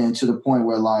what I'm saying, to the point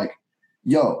where like,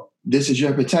 yo, this is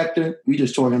your protector, we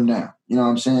just tore him down. You know what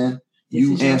I'm saying?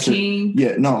 You answer,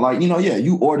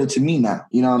 you order to me now.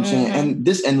 You know what I'm saying? And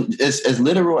this, and as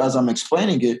literal as I'm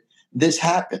explaining it, this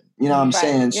happened. You know what I'm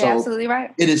saying? You're so absolutely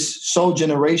right. It is so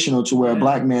generational to where a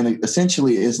black man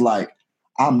essentially is like,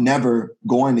 I'm never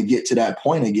going to get to that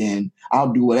point again.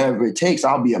 I'll do whatever it takes.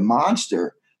 I'll be a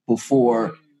monster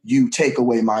before you take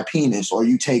away my penis or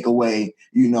you take away,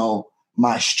 you know,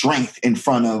 my strength in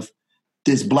front of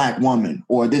this black woman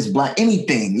or this black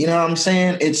anything. You know what I'm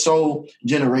saying? It's so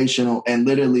generational. And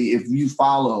literally, if you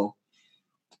follow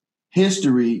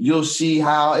history, you'll see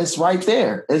how it's right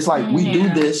there. It's like we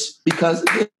do this because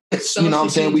of this. You know what I'm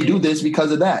saying? We do this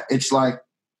because of that. It's like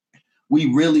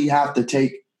we really have to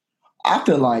take, I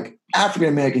feel like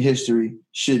African-American history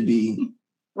should be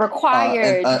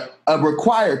required. A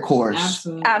required course.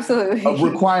 Absolutely. A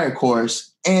required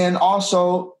course. And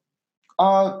also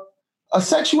a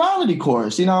sexuality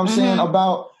course, you know what I'm saying?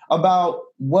 About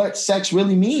what sex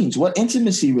really means, what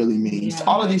intimacy really means. Yeah.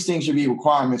 All of these things should be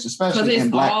requirements, especially in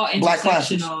black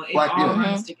classes. It all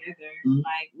runs together.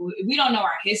 Like, if we don't know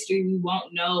our history, we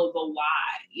won't know the why,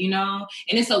 you know?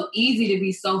 And it's so easy to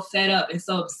be so fed up and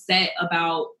so upset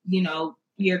about, you know,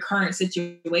 your current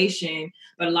situation.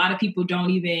 But a lot of people don't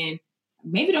even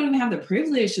have the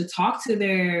privilege to talk to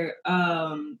their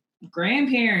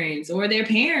grandparents or their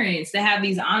parents to have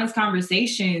these honest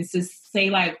conversations to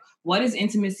say, like, what is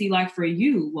intimacy like for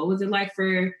you? What was it like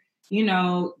for, you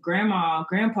know, grandma,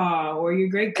 grandpa, or your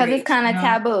great? Because it's kind of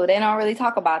taboo. They don't really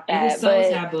talk about that. It is so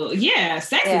taboo. Yeah,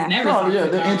 sex is never. Oh yeah,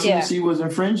 the intimacy was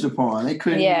infringed upon. They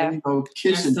couldn't, you know,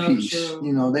 kiss in peace. True.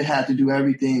 You know, they had to do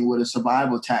everything with a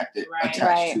survival tactic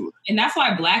attached to it. And that's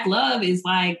why Black love is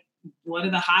like one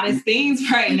of the hottest things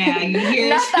right now. You hear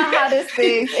not the hottest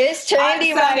things. It's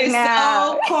trendy right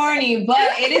now. It's so corny, but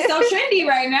it is so trendy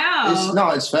right now.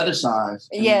 It's fetishized.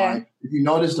 And like, if you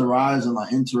notice the rise in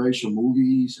like interracial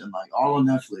movies and like all on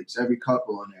Netflix, every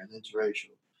couple on there is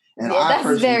interracial. And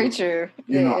that's very true.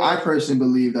 You know, I personally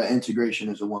believe that integration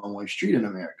is a one-way street in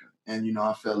America. And you know,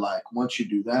 I feel like once you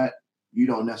do that, you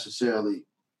don't necessarily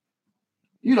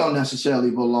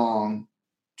belong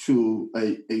to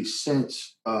a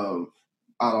sense of,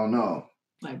 I don't know,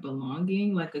 like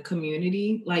belonging, like a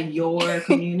community, like your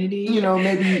community. You know,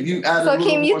 maybe you add so a little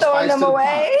Keem, you more throwing them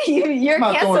away? You're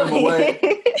not throwing them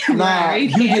away. Nah,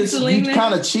 you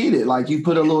kind of cheated. Like you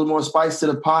put a little more spice to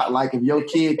the pot. Like if your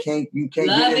kid you can't.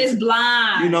 Love is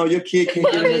blind. You know, your kid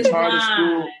can't get in the charter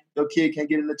school. Your kid can't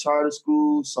get in the charter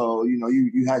school, so you know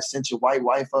you had sent your white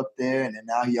wife up there, and then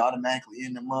now he automatically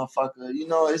in the motherfucker. You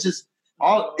know, it's just.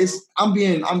 I'm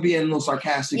being a little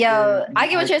sarcastic. Yo, I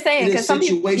get what you're saying. There's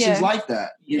situations like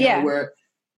that, you know, where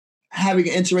having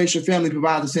an interracial family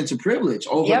provides a sense of privilege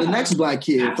over the next black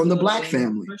kid from the black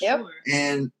family. Yep.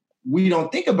 And we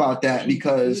don't think about that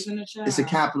because it's a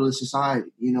capitalist society.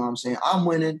 You know what I'm saying? I'm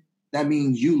winning. That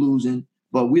means you losing.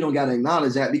 But we don't got to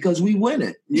acknowledge that because we win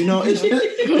it. You know,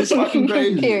 it's fucking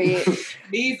crazy. Period.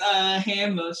 These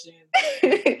hand motions.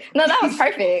 No, that was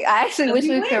perfect. I actually wish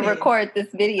we could record this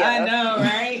video. I know,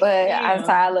 right? But I'm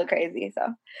sorry, I look crazy.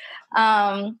 So,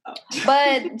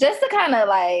 but just to kind of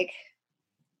like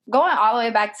going all the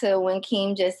way back to when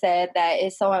Keem just said that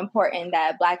it's so important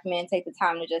that Black men take the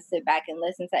time to just sit back and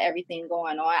listen to everything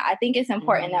going on. I think it's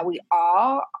important that we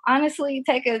all honestly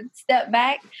take a step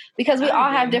back because we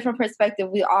all have different perspectives.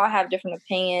 We all have different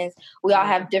opinions. We all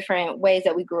have different ways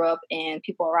that we grew up and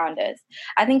people around us.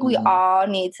 I think we all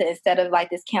need to, instead of like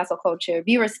this cancel culture,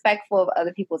 be respectful of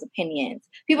other people's opinions.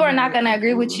 People are not going to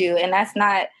agree with you, and that's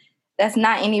not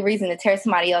any reason to tear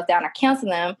somebody else down or cancel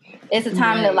them. It's a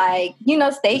time to like, you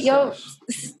know,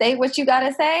 state what you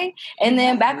gotta say and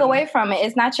then back away from it.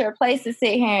 It's not your place to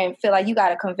sit here and feel like you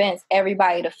gotta convince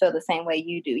everybody to feel the same way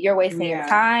you do. You're wasting your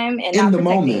time and not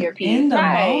protecting your peace. In the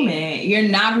moment. You're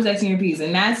not protecting your peace.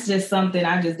 And that's just something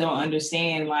I just don't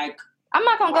understand. Like, I'm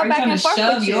not gonna go back and forth with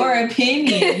you. Shove your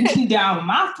opinion down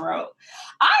my throat.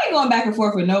 I ain't going back and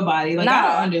forth with nobody. Like, I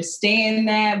don't understand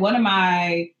that. One of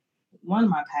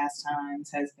my pastimes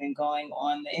has been going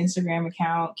on the Instagram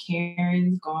account.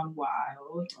 Karen's Gone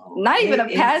Wild. Not even a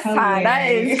pastime. That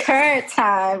is current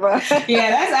time, bro. Yeah,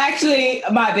 that's actually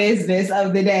my business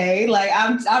of the day. Like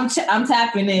I'm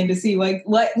tapping in to see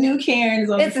what new Karen is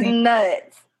on the scene. It's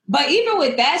nuts. But even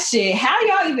with that shit, how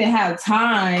y'all even have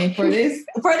time for this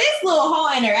little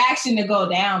whole interaction to go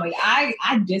down? Like I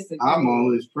disagree. I'm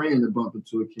always praying to bump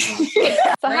into a kid.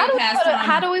 So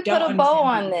how do we put a bow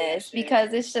on this?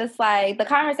 Because it's just like the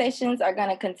conversations are going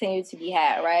to continue to be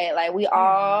had, right? Like we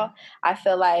all, I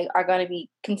feel like, are going to be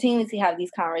continuing to have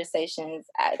these conversations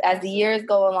as the years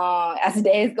go along, as the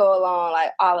days go along,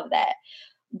 like all of that.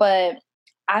 But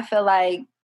I feel like,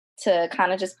 to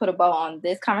kind of just put a bow on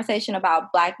this conversation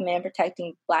about Black men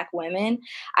protecting Black women,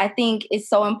 I think it's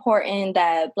so important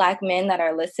that Black men that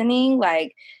are listening,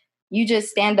 like, you just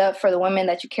stand up for the women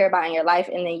that you care about in your life,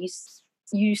 and then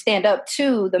you stand up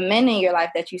to the men in your life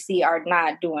that you see are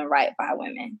not doing right by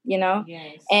women, you know?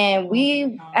 Yes. And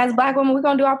we, as Black women, we're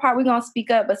going to do our part. We're going to speak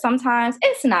up, but sometimes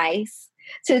it's nice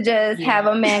to just have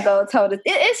a man go toe to...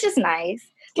 It's just nice.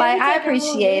 Like, I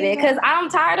appreciate it because I'm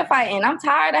tired of fighting. I'm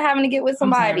tired of having to get with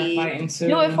somebody.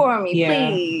 Do it for me,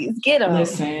 please. Get them.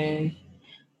 Listen,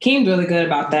 Keem's really good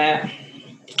about that.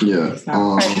 Yeah.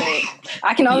 Perfect.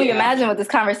 I can only imagine with this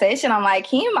conversation. I'm like,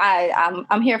 Keem,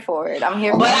 I'm here for it. I'm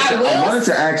here for it. I wanted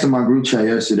to ask in my group chat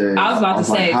yesterday. I was about to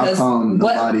say, how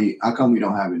come we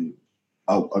don't have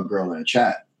a girl in the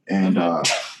chat? And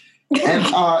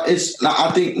it's,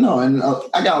 I think, no, and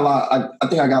I got a lot, I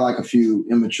think I got like a few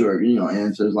immature,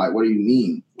 answers, like, what do you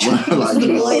mean? Like, the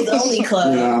boys only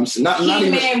club. You know what I'm saying? Not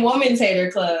even man, woman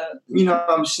tater club. You know what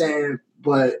I'm saying?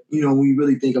 But, when you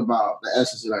really think about the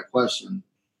essence of that question,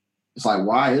 it's like,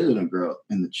 why isn't a girl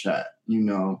in the chat?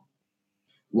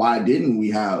 Why didn't we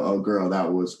have a girl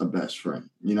that was a best friend?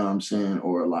 You know what I'm saying?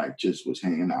 Or like just was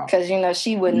hanging out. Because,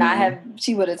 she would not have,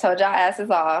 she would have told y'all asses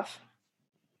off.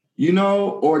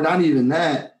 Or not even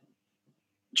that.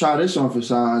 Try this on for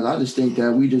size. I just think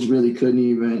that we just really couldn't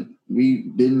even, we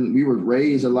were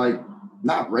raised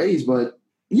not raised, but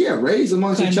raised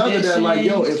amongst each other that like,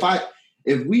 yo,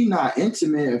 if we not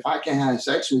intimate, if I can't have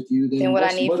sex with you, then what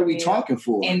are we talking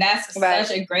for? And that's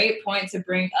such a great point to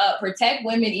bring up. Protect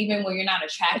women even when you're not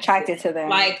attracted to them.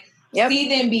 Like, see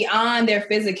them beyond their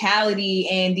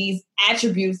physicality and these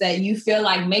attributes that you feel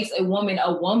like makes a woman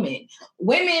a woman.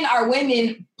 Women are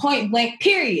women, point blank,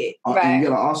 period. Right. You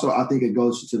gotta also, I think it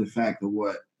goes to the fact of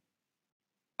what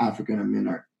African men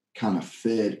are kind of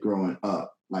fed growing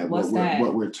up. Like what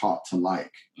we're taught to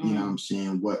like, you know what I'm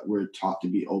saying? What we're taught to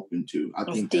be open to. I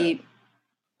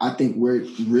think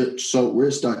we're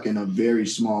stuck in a very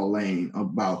small lane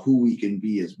about who we can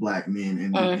be as Black men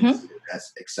and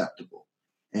that's acceptable.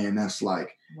 And that's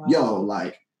like,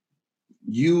 like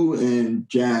you and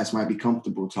Jazz might be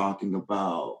comfortable talking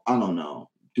about, I don't know,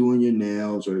 doing your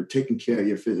nails or taking care of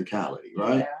your physicality,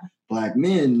 right? Yeah. Black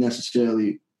men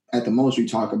necessarily, at the most, we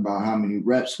talk about how many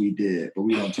reps we did, but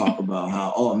we don't talk about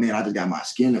how, oh man, I just got my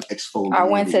skin exfoliated. I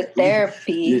went to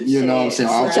therapy. You know what I'm saying?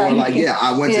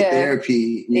 I went to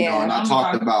therapy, and I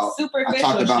talked about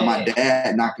my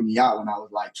dad knocking me out when I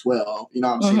was like 12. You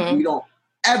know what I'm saying? We don't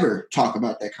ever talk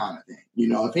about that kind of thing.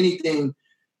 If anything,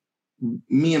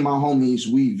 me and my homies,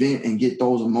 we vent and get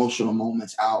those emotional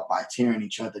moments out by tearing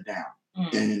each other down.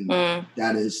 And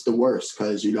that is the worst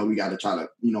because, we got to try to,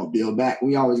 build back.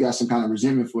 We always got some kind of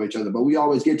resentment for each other, but we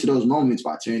always get to those moments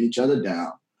by tearing each other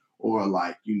down or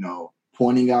like,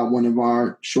 pointing out one of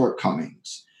our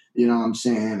shortcomings, you know what I'm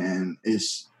saying? And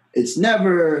it's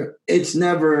never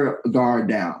guard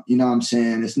down, you know what I'm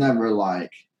saying? It's never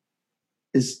like,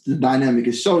 the dynamic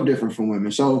is so different from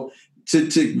women. So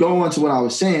to go on to what I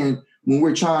was saying, when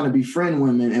we're trying to befriend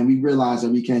women and we realize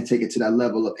that we can't take it to that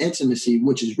level of intimacy,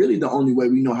 which is really the only way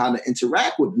we know how to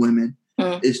interact with women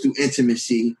is through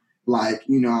intimacy. Like,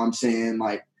 you know what I'm saying?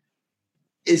 Like,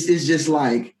 it's just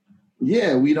like,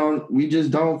 we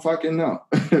just don't fucking know.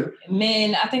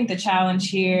 Men, I think the challenge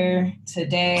here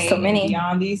today,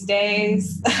 beyond these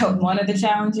days, one of the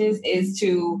challenges is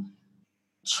to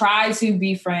try to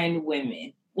befriend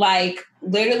women. Like,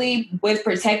 literally with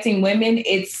protecting women,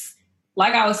 it's,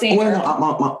 like I was saying,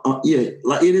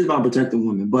 like it is about protecting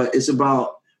women, but it's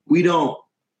about we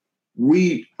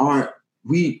weren't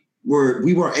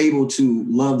able to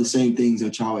love the same things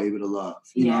that y'all were able to love.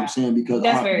 You know what I'm saying? Because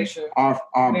that's very true.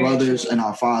 Our brothers and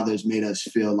our fathers made us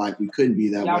feel like we couldn't be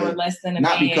that y'all way. Were less than a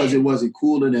Not man. Because it wasn't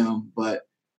cool to them, but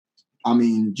I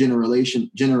mean,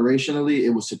 generationally,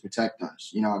 it was to protect us.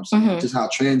 You know what I'm saying? Just how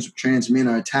trans men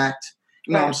are attacked.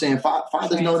 You know what I'm saying?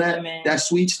 Fathers know that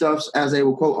sweet stuff, as they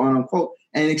will quote unquote,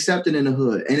 and accepted in the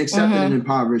hood and accepted in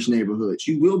impoverished neighborhoods.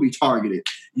 You will be targeted.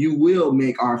 You will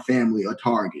make our family a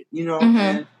target. You know what I'm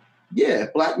saying? Yeah,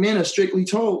 Black men are strictly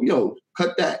told,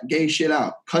 cut that gay shit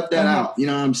out. Cut that out. You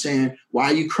know what I'm saying? Why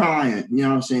are you crying? You know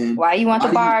what I'm saying? Why you want the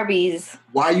Barbies?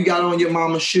 Why you got on your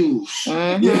mama's shoes? You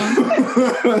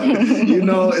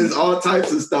know, it's all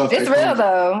types of stuff. It's real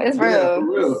though. It's real. Yeah, for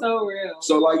real. It's so real.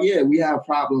 So like, yeah, we have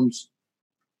problems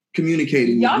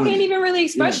communicating. Y'all can't even really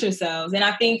express yourselves. And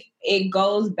I think it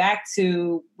goes back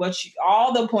to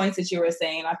all the points that you were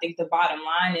saying. I think the bottom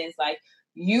line is like,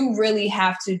 you really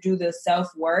have to do the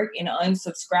self-work and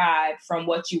unsubscribe from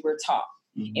what you were taught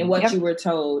and what you were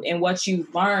told and what you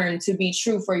learned to be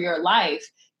true for your life.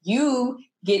 You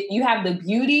have the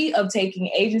beauty of taking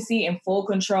agency and full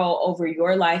control over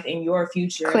your life and your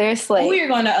future. Clear slate. Who you're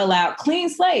going to allow, clean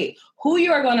slate. Who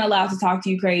you are going to allow to talk to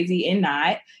you crazy and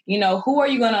not. You know, who are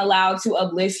you going to allow to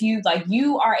uplift you? Like,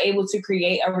 you are able to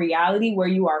create a reality where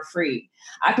you are free.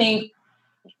 I think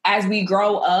as we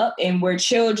grow up and we're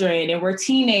children and we're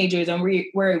teenagers and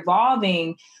we're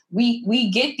evolving, we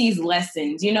get these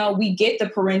lessons, you know, we get the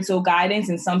parental guidance,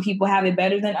 and some people have it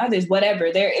better than others,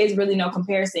 whatever. There is really no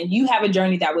comparison. You have a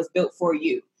journey that was built for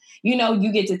you. You know,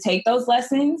 you get to take those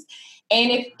lessons.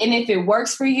 And if it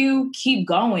works for you, keep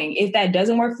going. If that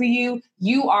doesn't work for you,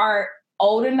 you are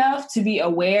old enough to be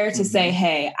aware to say,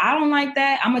 hey, I don't like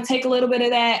that. I'm going to take a little bit of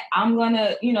that. I'm going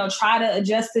to, you know, try to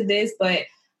adjust to this, but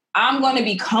I'm going to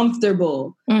be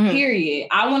comfortable, period.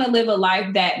 I want to live a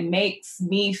life that makes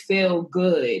me feel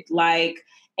good, like,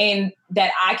 and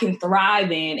that I can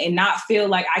thrive in and not feel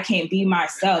like I can't be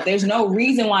myself. There's no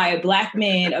reason why a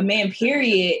man,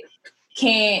 period,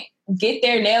 can't get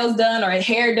their nails done or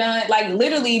hair done, like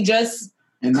literally just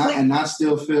and not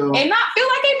still feel like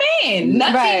a man.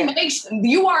 Nothing makes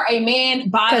you are a man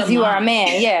because you are a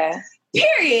man. Yeah.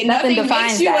 Period. Nothing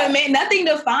defines makes you a man. Nothing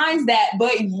defines that,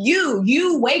 but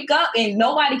you wake up and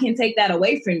nobody can take that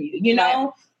away from you. You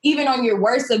know, even on your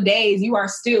worst of days, you are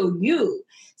still you.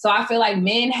 So I feel like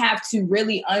men have to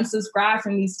really unsubscribe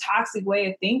from these toxic way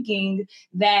of thinking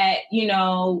that, you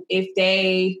know, if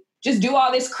they just do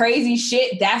all this crazy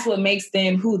shit, that's what makes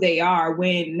them who they are.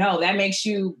 When no, that makes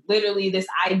you literally this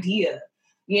idea,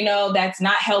 you know, that's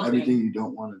not helping. Everything you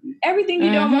don't want to be. Everything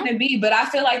you don't want to be. But I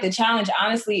feel like the challenge,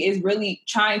 honestly, is really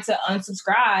trying to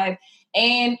unsubscribe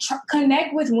and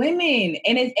connect with women.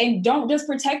 And don't just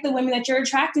protect the women that you're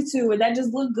attracted to or that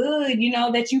just look good, you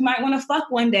know, that you might want to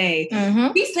fuck one day.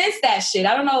 We sense that shit.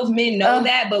 I don't know if men know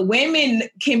that, but women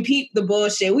can peep the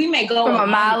bullshit. We may go from a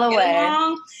mile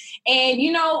away. And,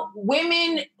 you know,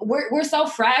 women, we're so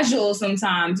fragile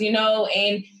sometimes, you know,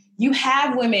 and you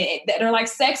have women that are like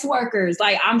sex workers.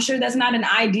 Like, I'm sure that's not an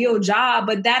ideal job,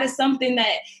 but that is something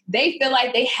that they feel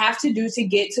like they have to do to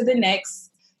get to the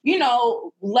next, you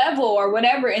know, level or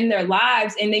whatever in their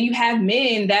lives. And then you have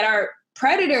men that are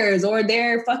predators or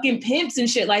they're fucking pimps and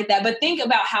shit like that. But think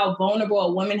about how vulnerable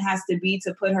a woman has to be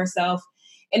to put herself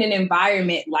in an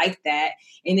environment like that.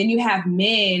 And then you have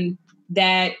men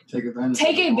that take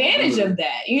advantage of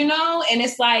that, you know? And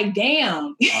it's like,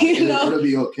 damn, you know? It'll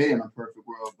be okay in a perfect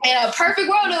world. In a perfect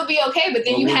world, it'll be okay. But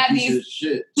then you have these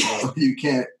shit. So you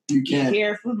can't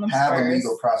have a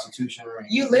legal prostitution ring.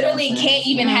 You literally can't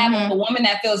even have a woman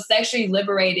that feels sexually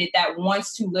liberated that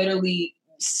wants to literally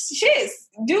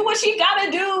do what she gotta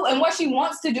do and what she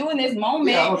wants to do in this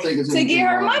moment to get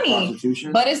her money.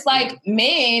 But it's like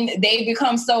men, they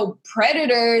become so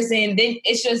predators, and then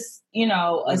it's just, you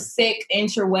know, a sick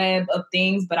interweb of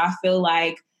things. But I feel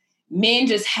like men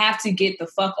just have to get the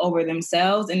fuck over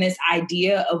themselves and this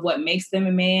idea of what makes them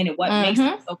a man and what makes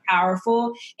them so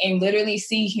powerful, and literally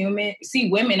see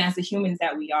women as the humans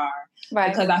that we are.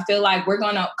 Right. Because I feel like we're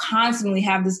gonna constantly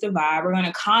have this divide. We're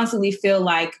gonna constantly feel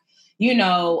like, you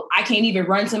know, I can't even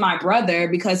run to my brother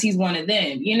because he's one of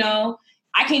them, you know?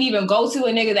 I can't even go to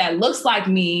a nigga that looks like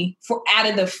me out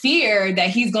of the fear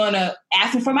that he's going to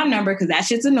ask me for my number because that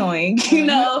shit's annoying, you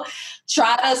know?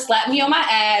 Try to slap me on my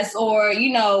ass or,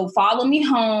 you know, follow me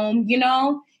home, you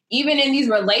know? Even in these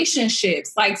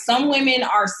relationships, like some women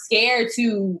are scared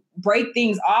to break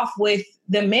things off with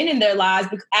the men in their lives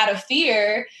out of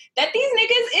fear that these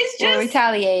niggas is just...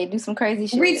 retaliate, do some crazy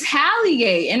shit.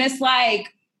 Retaliate. And it's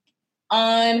like...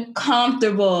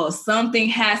 uncomfortable. Something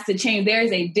has to change.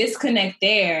 There's a disconnect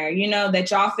there, you know,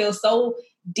 that y'all feel so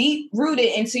deep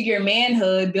rooted into your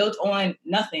manhood built on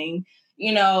nothing,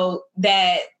 you know,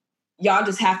 that y'all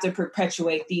just have to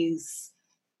perpetuate these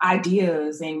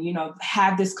ideas and, you know,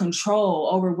 have this control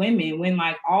over women when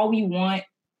like all we want,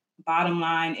 bottom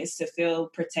line, is to feel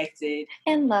protected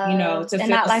and loved, you know, to and feel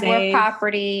not like safe, we're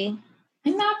property.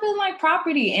 And not feel like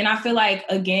property. And I feel like,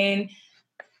 again,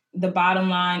 the bottom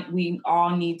line, we all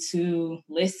need to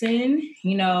listen,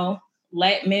 you know,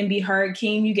 let men be heard.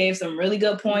 Keem, you gave some really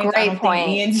good points. Great I don't think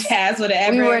me and Jazz would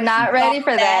have ever. We were not ready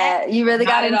for that. You really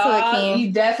got into it, Keem.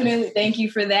 You definitely, thank you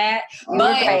for that.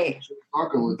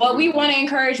 But we want to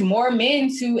encourage more men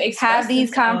to have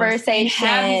these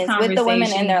conversations with the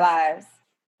women in their lives.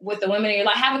 With the women in your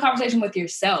life, have a conversation with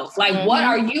yourself. Like, what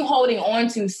are you holding on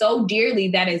to so dearly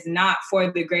that is not for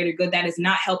the greater good, that is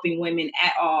not helping women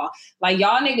at all? Like,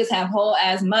 y'all niggas have whole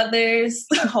ass mothers,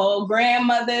 whole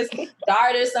grandmothers,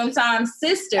 daughters, sometimes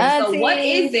sisters. Aunties. So what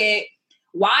is it?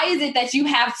 Why is it that you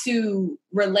have to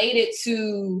relate it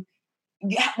to?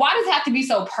 Why does it have to be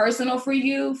so personal for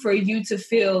you to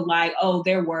feel like, oh,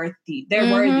 they're worthy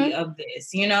of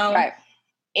this, you know? Right.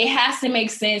 It has to make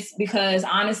sense because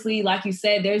honestly, like you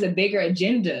said, there's a bigger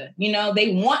agenda. You know,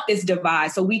 they want this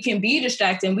divide so we can be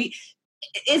distracted.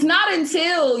 It's not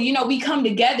until, you know, we come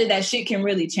together that shit can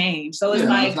really change. So it's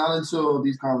it's not until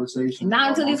these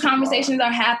conversations.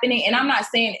 Are happening. And I'm not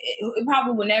saying it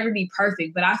probably will never be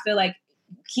perfect, but I feel like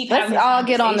let's all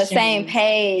get on the same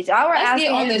page. All we're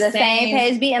asking is the same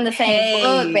page, be in the same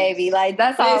book, baby. Like,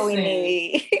 that's all we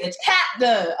need.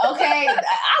 Okay.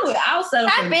 I'll settle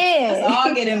for that. Let's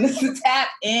all get in this tap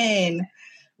in.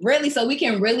 Really, so we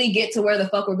can really get to where the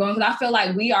fuck we're going. Because I feel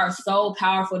like we are so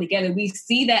powerful together. We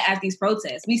see that at these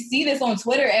protests. We see this on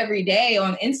Twitter every day,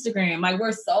 on Instagram. Like,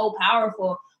 we're so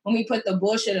powerful when we put the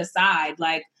bullshit aside.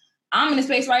 Like, I'm in a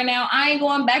space right now. I ain't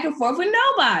going back and forth with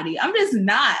nobody. I'm just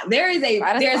not. There's a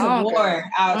war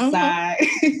outside.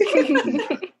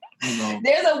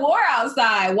 There's a war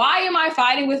outside. Why am I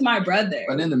fighting with my brother?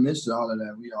 But in the midst of all of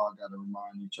that, we all got to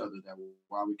remind each other that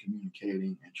while we're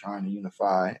communicating and trying to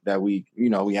unify, that we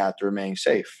have to remain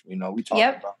safe. You know, we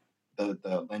talked about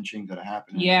the lynchings that are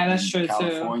happening. Yeah, that's true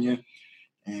California,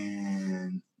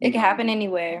 and it can happen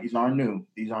anywhere. These aren't new.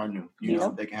 You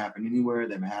know, they can happen anywhere.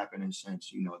 They've been happening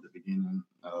since, you know, the beginning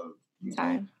of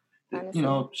time.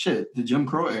 The Jim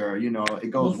Crow era. You know, it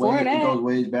goes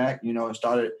ways back. You know,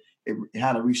 it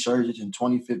had a resurgence in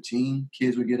 2015.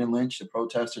 Kids were getting lynched. The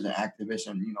protesters and activists,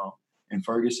 and in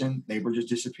Ferguson, they were just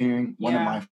disappearing. One of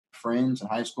my friends, a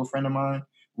high school friend of mine,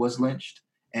 was lynched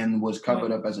and was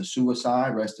covered up as a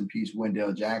suicide. Rest in peace,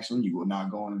 Wendell Jackson. You will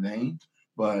not go in vain.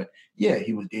 But yeah,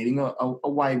 he was dating a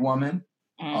white woman,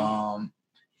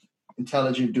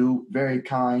 intelligent dude, very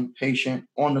kind, patient,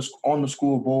 on the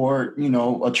school board, you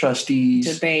know, a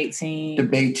trustees, debate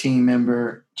team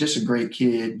member, just a great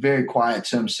kid, very quiet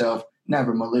to himself,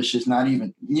 never malicious, not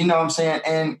even, you know what I'm saying?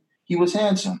 And he was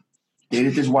handsome.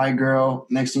 Dated this white girl.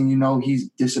 Next thing you know, he's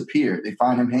disappeared. They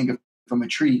find him hanging from a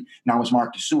tree. Now it's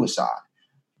marked as suicide.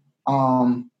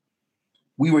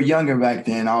 We were younger back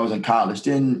then. I was in college.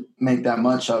 Didn't make that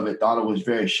much of it. Thought it was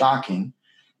very shocking.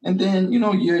 And then, you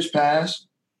know, years passed.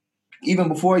 Even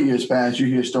before years passed, you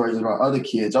hear stories about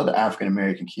other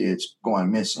African-American kids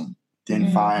going missing,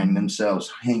 then find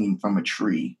themselves hanging from a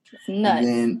tree. It's nuts.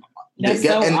 And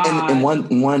then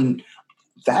and one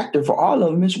factor for all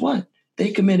of them is what?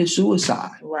 They committed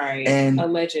suicide. Right. And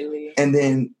allegedly. And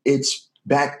then it's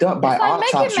backed up by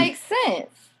autopsy. Make it make sense.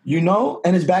 You know,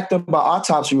 and it's backed up by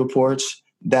autopsy reports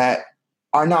that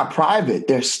are not private,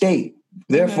 they're state.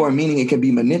 Therefore, meaning it can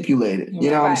be manipulated. You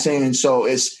know what I'm saying? So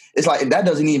it's like that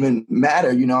doesn't even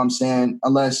matter, you know what I'm saying,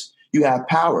 unless you have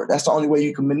power. That's the only way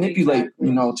you can manipulate,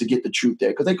 you know, to get the truth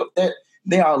there. Because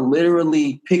they are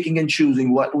literally picking and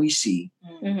choosing what we see.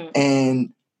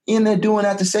 And they're doing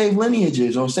that to save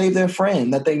lineages or save their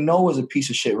friend that they know is a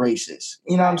piece of shit racist.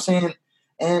 You know what I'm saying?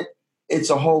 And it's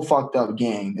a whole fucked up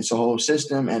game. It's a whole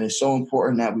system, and it's so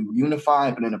important that we unify.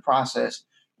 But in the process,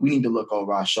 we need to look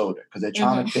over our shoulder because they're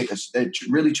trying to pick us. They're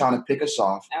really trying to pick us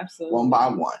off one by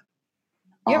one.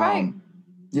 You're right.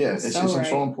 Yeah, it's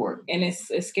so important, and it's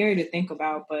scary to think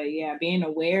about. But yeah, being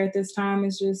aware at this time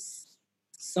is just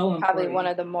so important. Probably one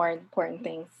of the more important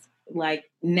things. Like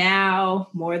now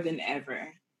more than ever.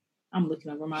 I'm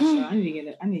looking over my show. I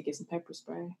need to get some pepper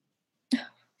spray.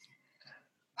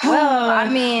 Well, I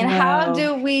mean, how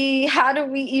do we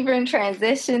even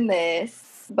transition this?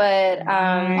 But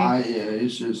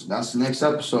it's just that's the next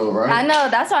episode, right? I know,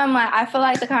 that's why I'm like, I feel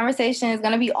like the conversation is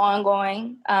going to be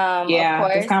ongoing. Of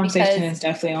course, this conversation is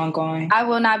definitely ongoing. I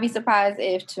will not be surprised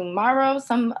if tomorrow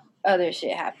some other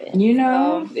shit happens. You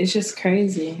know, it's just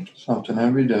crazy. Something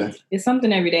every day. It's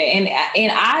something every day,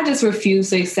 and I just refuse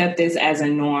to accept this as a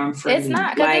norm for me. It's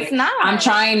not. It's not. I'm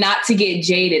trying not to get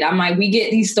jaded. I'm like, we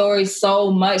get these stories so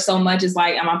much. It's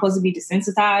like, am I supposed to be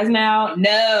desensitized now?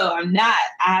 No, I'm not.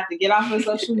 I have to get off of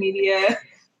social media.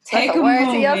 Take a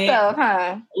word to yourself,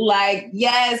 huh? Like,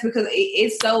 yes, because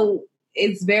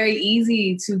it's very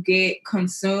easy to get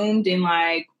consumed in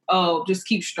like, oh, just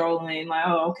keep strolling. Like,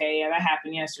 oh, okay, yeah, that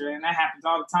happened yesterday, and that happens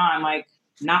all the time. Like,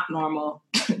 not normal,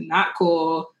 not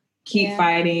cool. Keep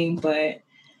fighting, but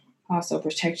also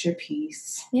protect your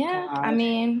peace. Yeah, God. I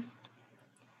mean,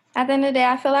 at the end of the day,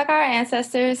 I feel like our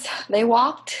ancestors, they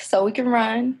walked so we can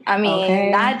run. I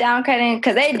mean, not downcutting,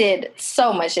 because they did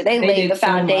so much shit. They laid the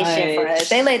foundation for us.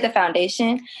 They laid the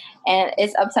foundation. And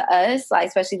it's up to us, like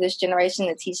especially this generation,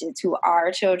 to teach it to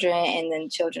our children and then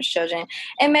children's children.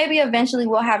 And maybe eventually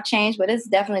we'll have change, but it's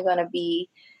definitely going to be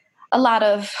a lot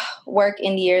of work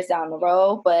in years down the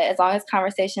road. But as long as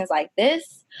conversations like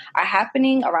this are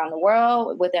happening around the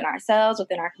world, within ourselves,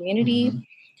 within our community,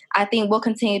 I think we'll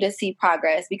continue to see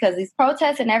progress, because these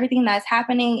protests and everything that's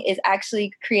happening is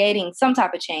actually creating some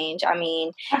type of change. I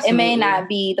mean, It may not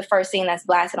be the first thing that's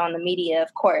blasted on the media,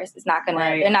 of course. It's not gonna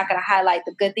they're not gonna highlight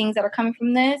the good things that are coming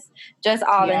from this, just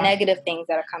all the negative things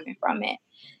that are coming from it.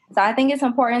 So I think it's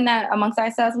important that amongst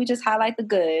ourselves we just highlight the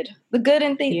good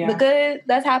and the good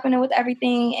that's happening with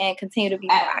everything, and continue to be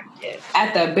proactive.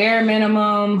 At the bare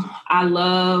minimum, I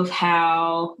love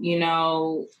how,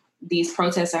 these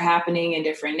protests are happening in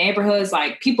different neighborhoods.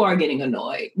 Like, people are getting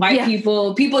annoyed. White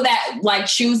people that like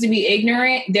choose to be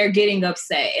ignorant, they're getting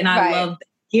upset. And I love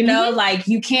that. Like,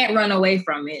 you can't run away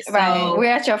from it. So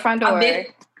we're at your front door.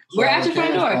 We're at your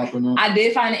front door. I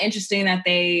did find it interesting that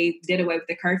they did away with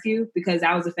the curfew, because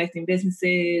that was affecting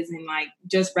businesses and like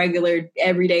just regular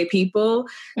everyday people.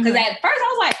 Because at first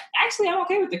I was like, actually, I'm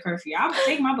okay with the curfew. I'll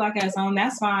take my black ass home.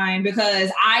 That's fine,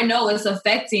 because I know it's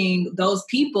affecting those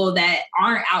people that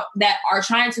aren't out, that are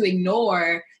trying to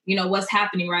ignore, what's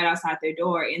happening right outside their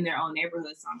door in their own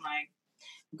neighborhood. So I'm like,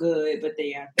 good. But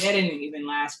that didn't even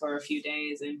last for a few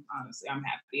days. And honestly, I'm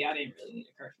happy. I didn't really need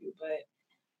a curfew, but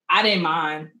I didn't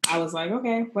mind. I was like,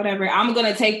 okay, whatever. I'm going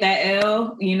to take that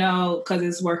L, because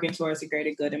it's working towards the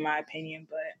greater good, in my opinion.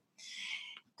 But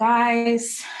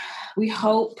guys, we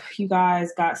hope you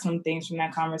guys got some things from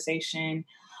that conversation.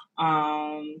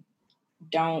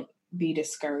 Don't be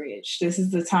discouraged. This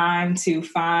is the time to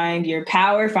find your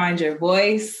power, find your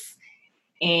voice,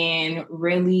 and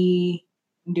really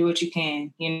do what you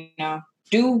can,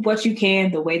 do what you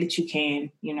can, the way that you can,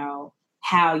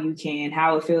 how you can,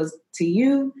 how it feels to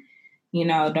you.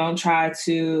 Don't try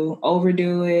to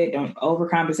overdo it. Don't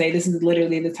overcompensate. This is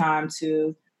literally the time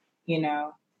to,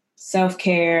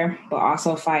 self-care, but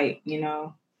also fight,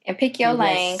 And pick your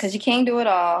lane, because you can't do it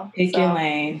all. Pick your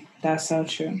lane. That's so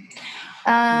true.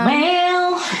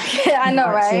 I know,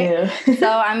 right? So,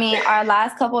 I mean, our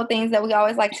last couple of things that we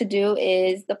always like to do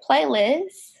is the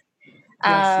playlist.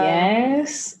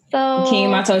 Yes. So,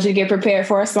 Keem, I told you to get prepared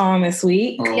for a song this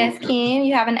week. Yes, Keem,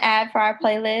 you have an ad for our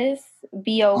playlist.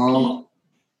 BOP.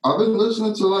 I've been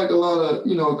listening to like a lot of,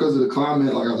 because of the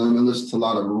climate, like I've been listening to a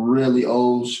lot of really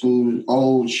old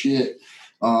shit.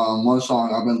 One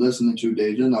song I've been listening to,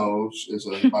 Deja Knows, is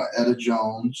by Etta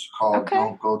Jones called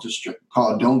Don't Go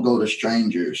to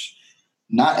Strangers.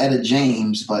 Not Etta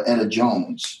James, but Etta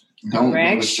Jones. Don't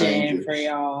Go to Strangers. For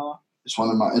y'all. It's one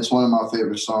of my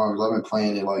favorite songs. I've been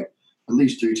playing it like at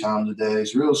least 3 times a day.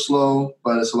 It's real slow,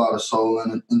 but it's a lot of soul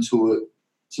into it.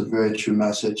 It's a very true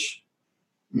message,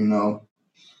 And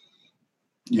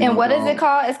what is it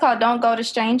called? It's called Don't Go to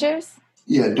Strangers?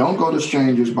 Yeah, Don't Go to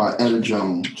Strangers by Etta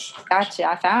Jones. Gotcha.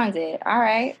 I found it. All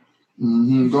right.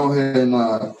 Go ahead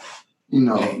and,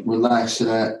 relax to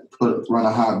that. Run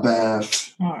a hot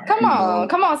bath. Right. Come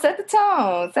on. Set the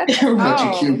tone. Let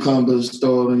your cucumbers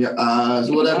store in your eyes.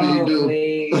 Whatever you do.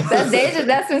 That's Deja.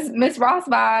 That's Miss Ross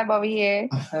vibe over here.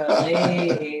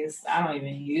 Please. I don't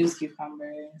even use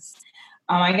cucumbers.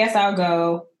 I guess I'll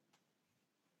go.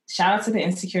 Shout out to the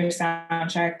Insecure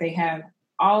soundtrack. They have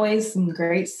always some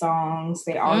great songs.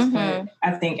 They always put,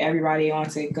 I think, everybody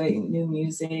onto good new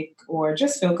music or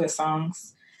just feel good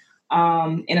songs.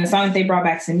 And a song that they brought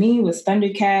back to me was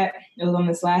Thundercat. It was on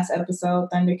this last episode,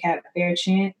 Thundercat Fair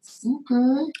Chance.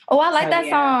 Okay. Oh, I like that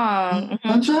song.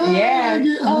 I'm trying to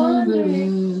get under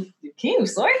it. Keem,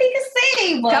 sorry he can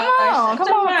sing, but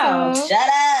come on. Shut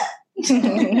up.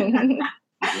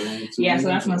 Yeah, so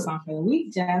that's my song for the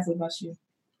week. Jazz, what about you?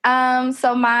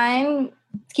 So mine,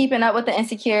 keeping up with the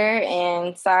Insecure,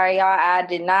 and sorry y'all, I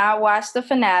did not watch the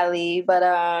finale, but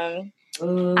I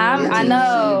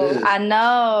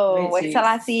know. Wait till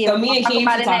I see it. So me and Keem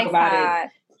can talk about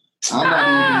it. I'm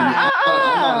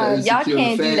not y'all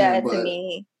can't fan, do that to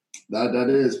me. That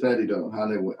is petty though,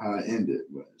 how it ended,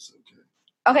 but it's okay.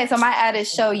 Okay, so my ad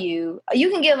is Show You.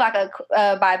 You can give like a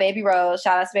by Baby Rose.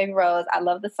 Shout out to Baby Rose. I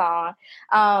love the song.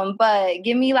 But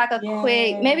give me like a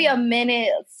quick, maybe a minute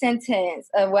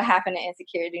sentence of what happened to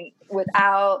Insecurity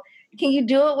without. Can you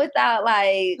do it without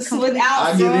I'll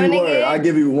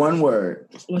give you one word.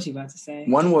 What's she about to say?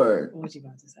 One word. What's she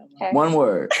about to say? Okay. One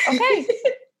word. Okay.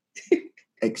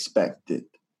 expected.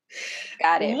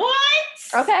 Got it. What?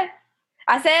 Okay.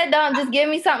 I said don't just give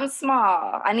me something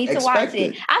small. I need to watch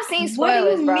it. I've seen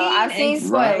spoilers, bro. I've seen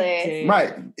spoilers.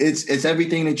 Right. It's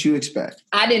everything that you expect.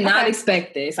 I did not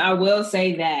expect this. I will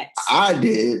say that. I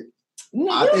did.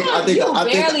 I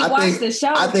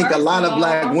think a lot of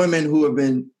black women who have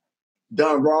been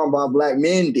done wrong by black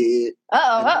men did.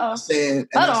 That's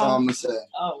all I'm gonna say.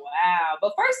 Oh wow!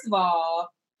 But first of all,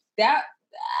 that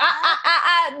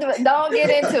don't get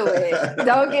into it.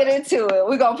 Don't get into it.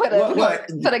 We're gonna put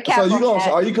a cap.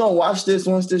 So are you gonna watch this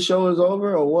once this show is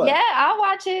over or what? Yeah, I'll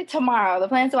watch it tomorrow. The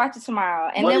plan is to watch it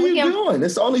tomorrow, and what then are you doing?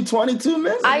 It's only 22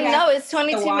 minutes. I know it's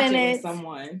 22 minutes.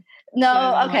 Someone.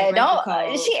 No, okay,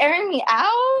 don't. Is she airing me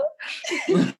out?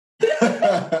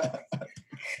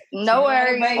 No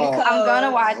worries. I'm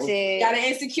gonna watch it. Got an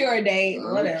insecure date.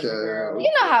 Whatever. You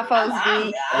know how folks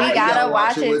be. We gotta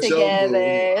watch it together.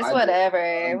 It's whatever.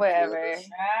 I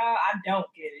don't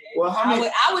get it. Well,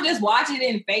 I would just watch it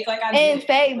in fake, like I did. In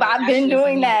fake, but I've been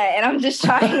doing that, and I'm just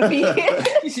trying to be.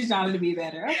 She's trying to be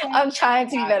better. Okay. I'm trying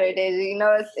to be better, Deja. You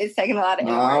know, it's taking a lot of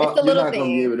effort. It's a little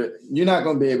thing. You're not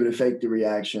gonna be able to fake the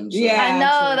reactions. So. Yeah, I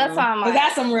know. That's why I'm like. But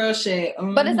that's some real shit.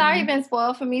 Mm-hmm. But it's already been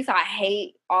spoiled for me, so I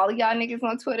hate all of y'all niggas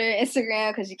on Twitter and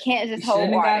Instagram because you can't just hold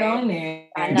water. Got on there.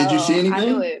 I know. Did you see anything? I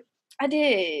knew it. I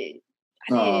did.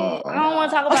 I don't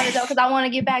want to talk about it though because I want to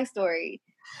get backstory.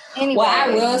 Anyway. Well, I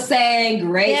will say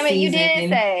great Damn it, season. you did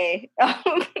say.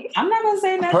 I'm not going to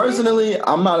say nothing. Personally,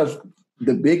 I'm not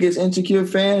the biggest Insecure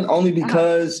fan only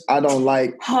because I don't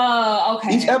like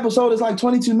okay. Each episode is like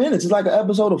 22 minutes. It's like an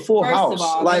episode of Full House.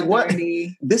 All, like what?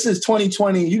 30. This is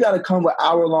 2020. You got to come with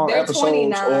hour-long episodes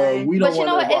 29. or we don't want to watch. But you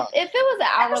know what? If it was an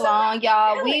hour long,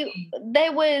 y'all, the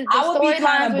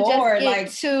storylines would just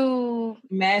get too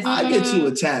messy. I get too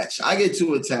attached.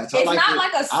 It's not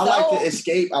like a soap.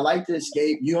 I like to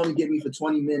escape. You only get me for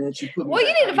 20 minutes. You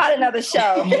need to find another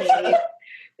show.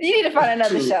 You need to find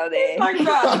another show then. Like,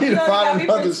 bro, I need to find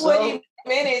another show.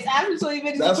 Minutes. After 20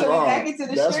 minutes, that's you put wrong. it back into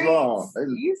the that's streets.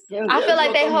 Wrong. I feel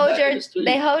like they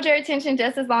hold your attention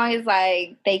just as long as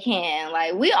like they can.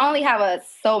 Like we only have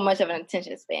so much of an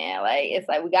attention span. Like it's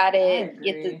like we gotta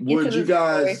get to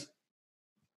the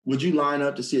would you line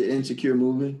up to see an Insecure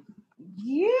movie?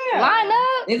 Yeah. Line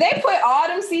up? If they put all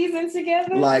them seasons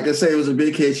together? Like let's say it was a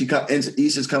big hit,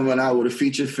 Issa's coming out with a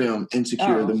feature film,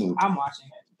 Insecure the movie. I'm watching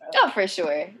it. Oh, for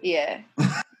sure. Yeah.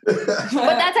 But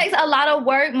that takes a lot of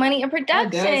work, money, and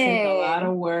production. That does take a lot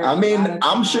of work. I mean,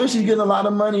 I'm sure she's getting a lot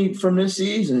of money from this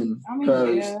season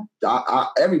because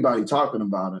everybody talking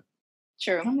about it.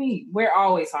 True. I mean, we're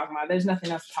always talking about it. There's nothing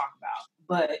else to talk about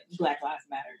but Black Lives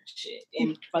Matter shit.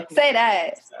 And fucking say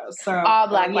that. So all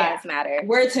Black Lives Matter.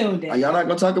 We're tuned in. Are y'all not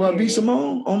going to talk about B.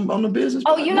 Simone on the business?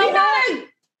 Oh, you know what?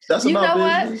 That's about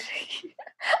business.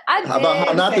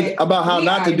 About how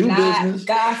not to do business.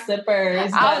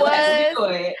 Gossipers. I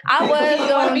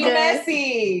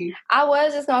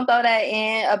was just gonna throw that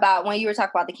in about when you were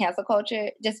talking about the cancel culture,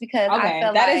 just because I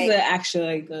feel that is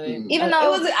actually good. Even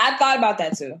though I thought about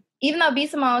that too. Even though B.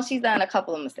 Simone, she's done a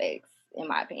couple of mistakes, in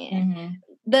my opinion. Mm-hmm.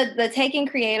 The Taking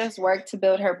Creative's work to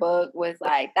build her book was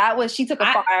like she took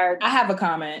a far. I have a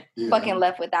comment. Fucking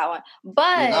left with that one,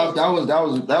 but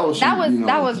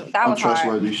that was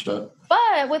untrustworthy stuff.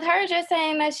 But with her just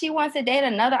saying that she wants to date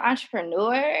another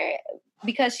entrepreneur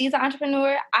because she's an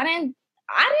entrepreneur, I didn't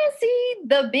see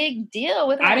the big deal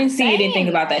with her. I didn't see anything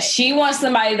about that. She wants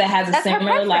somebody that has a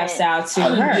similar lifestyle to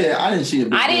her. Yeah, I didn't see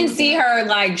it. I didn't see her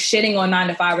like shitting on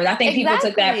 9-to-5ers. I think people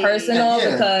took that personal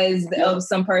because of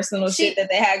some personal shit that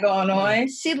they had going on.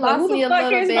 She lost me a little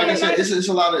bit. Like I said, it's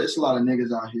a lot of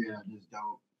niggas out here that just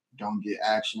don't get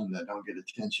action, that don't get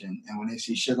attention, and when they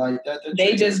see shit like that,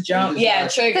 they just jump.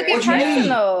 Trigger. Took it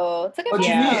personal. What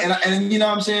you mean? And you know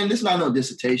what I'm saying? This is not no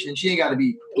dissertation. She ain't got to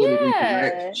be politically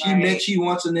correct. She meant she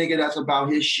wants a nigga that's about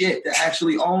his shit to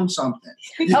actually own something.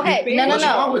 Okay, no. What's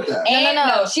wrong with that?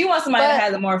 No. She wants somebody that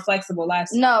has a more flexible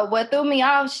lifestyle. No, what threw me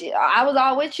off, I was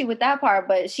all with you with that part,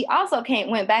 but she also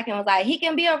went back and was like, he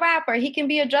can be a rapper, he can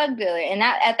be a drug dealer, and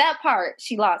at that part,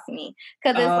 she lost me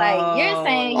because it's like you're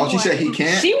saying. Oh, she said he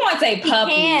can't. She wants a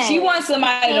puppy. She wants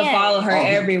somebody to follow her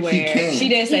everywhere. She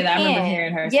didn't say that. I remember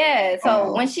hearing her. Yeah.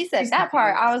 So when she said that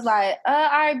part, I was like, all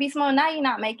right, B. Simone, now you're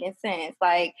not making sense.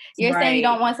 Like you're saying you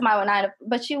don't want somebody with 9 to,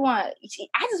 but you want.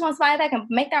 I just want somebody that can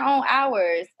make their own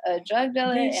hours. A drug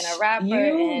dealer and a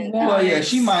rapper.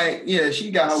 She might. Yeah, she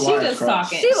got her wires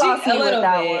crossed. She lost me with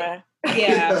that one.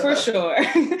 Yeah, for sure.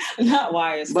 Not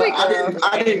wires. But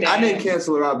I didn't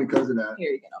cancel her out because of that.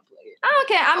 Here you go, play it. I don't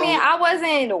care. I mean, I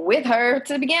wasn't with her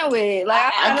to begin with.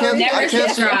 Like, I can't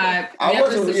subscribe. I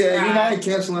wasn't. Yeah, you know, I ain't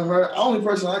canceling her. The only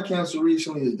person I canceled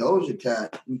recently is Doja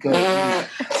Cat because.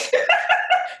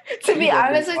 To be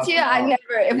honest with you, I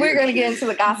never. If we're gonna get into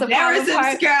the gossip part,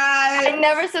 I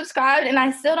never subscribed, and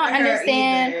I still don't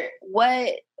understand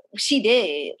what she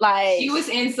did. Like, she was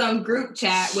in some group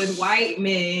chat with white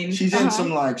men. She's in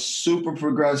some like super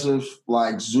progressive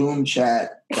like Zoom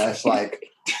chat that's like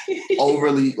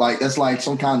overly like that's like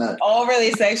some kind of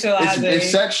overly sexualizing. It's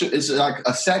sexual. It's like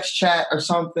a sex chat or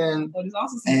something. But it's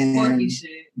also some quirky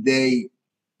shit. They,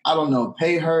 I don't know,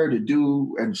 pay her to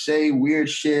do and say weird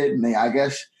shit, and I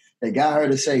guess. They got her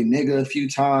to say nigga a few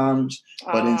times,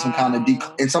 but in some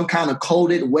kind of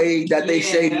coded way that they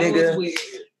say nigga.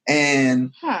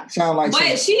 And sound like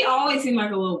but she always seemed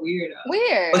like a little weirdo.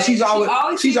 Weird. But she's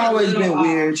always been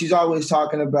weird. She's always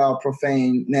talking about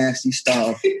profane, nasty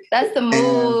stuff. That's the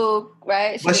move,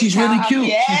 right? But she's really cute.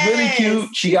 Yes. She's really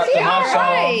cute. She got the hot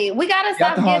song. We gotta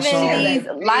stop giving these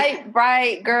light,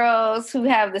 bright girls who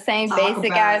have the same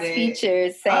basic ass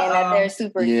features saying that they're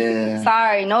super cute.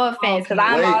 Sorry, no offense, because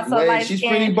I'm also like she's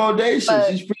pretty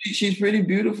bodacious. She's pretty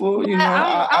beautiful. You know,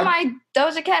 I'm like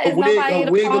Doja Cat is nobody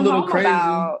to come home crazy.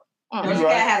 About. Doja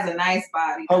Cat has a nice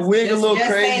body. Her wig a little crazy.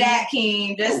 Just say that,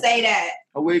 King. Just say that.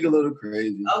 Her wig a little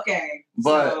crazy. Okay.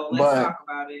 So let's talk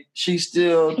about it. She's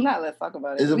still. Let's talk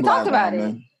about it. We talked about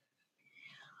it.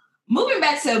 Moving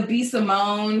back to B.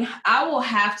 Simone, I will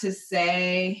have to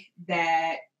say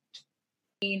that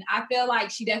I feel like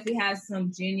she definitely has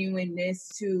some genuineness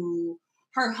to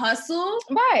her hustle.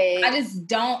 Right. I just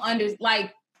don't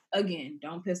again,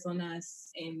 don't piss on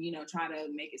us and, try to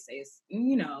make it say it's,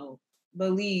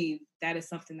 believe that is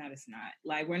something that it's not.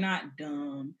 Like, we're not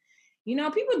dumb.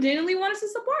 People genuinely want us to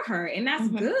support her, and that's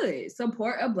good.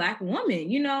 Support a Black woman,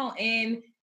 and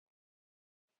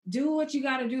do what you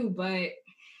got to do, but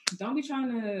don't be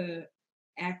trying to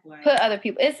act like... Put other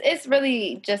people... It's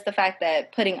really just the fact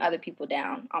that putting other people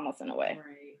down, almost in a way.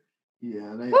 Right.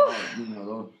 Yeah,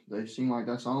 they seem like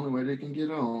that's the only way they can get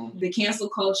on. The cancel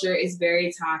culture is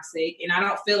very toxic, and I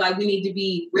don't feel like we need to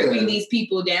be ripping these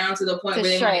people down to the point where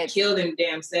they want to kill them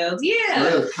damn selves.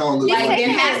 Yeah, like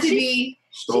it has to be.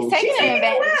 She's taking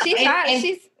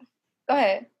advantage. Go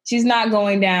ahead. She's not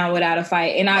going down without a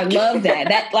fight, and I love that.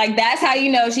 That's how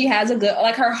you know she has a good.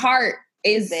 Like, her heart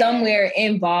is somewhere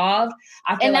involved.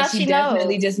 I feel like she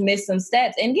definitely just missed some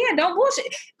steps. And don't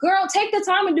bullshit. Girl, take the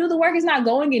time and do the work. It's not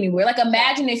going anywhere. Like,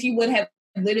 imagine if you would have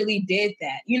literally did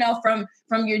that,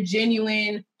 from your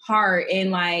genuine heart,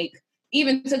 and like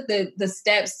even took the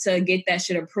steps to get that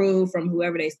shit approved from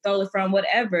whoever they stole it from,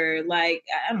 whatever. Like,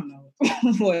 I don't know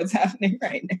what's happening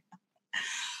right now.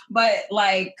 But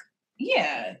like,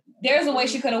 there's a way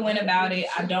she could have went about it.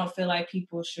 I don't feel like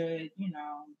people should,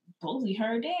 bully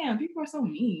her. Damn, people are so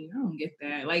mean. I don't get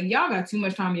that. Like, y'all got too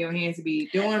much time in your hands to be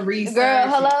doing research. Girl,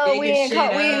 hello, we in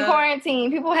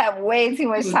quarantine. People have way too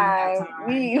much time.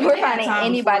 We're finding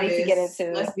anybody to get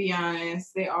into. Let's be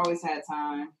honest. They always had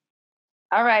time.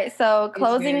 All right, so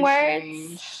closing words.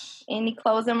 Strange. Any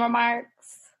closing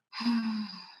remarks?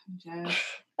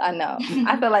 I know.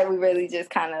 I feel like we really just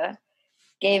kind of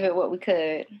gave it what we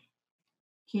could.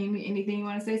 Keem, anything you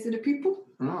want to say to the people?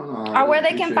 No. Or where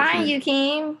they can find you,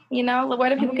 Keem. Where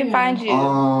the people can find you.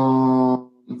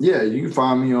 You can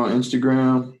find me on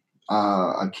Instagram.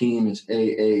 Akeem is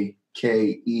AAKEEM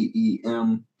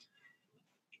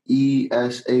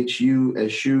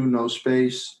ESHU, no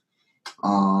space.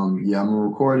 I'm a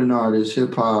recording artist,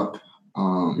 hip hop.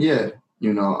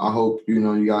 I hope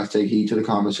you guys take heed to the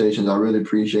conversations. I really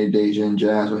appreciate Deja and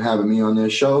Jazz for having me on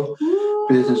this show.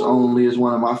 Business Only is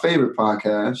one of my favorite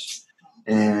podcasts.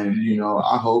 And,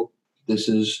 I hope this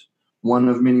is one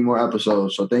of many more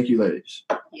episodes. So thank you, ladies.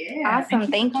 Yeah. Awesome.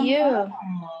 Thank you.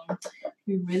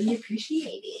 We really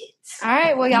appreciate it. All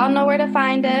right. Well, y'all know where to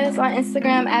find us on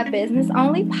Instagram at Business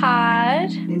Only Pod.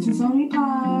 Business Only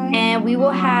Pod. And we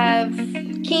will have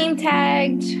Keem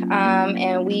tagged.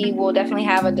 And we will definitely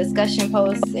have a discussion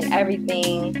post and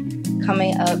everything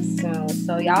coming up soon.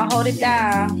 So y'all hold it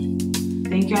down.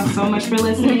 Thank y'all so much for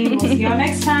listening. We'll see y'all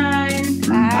next time.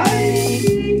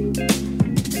 Bye.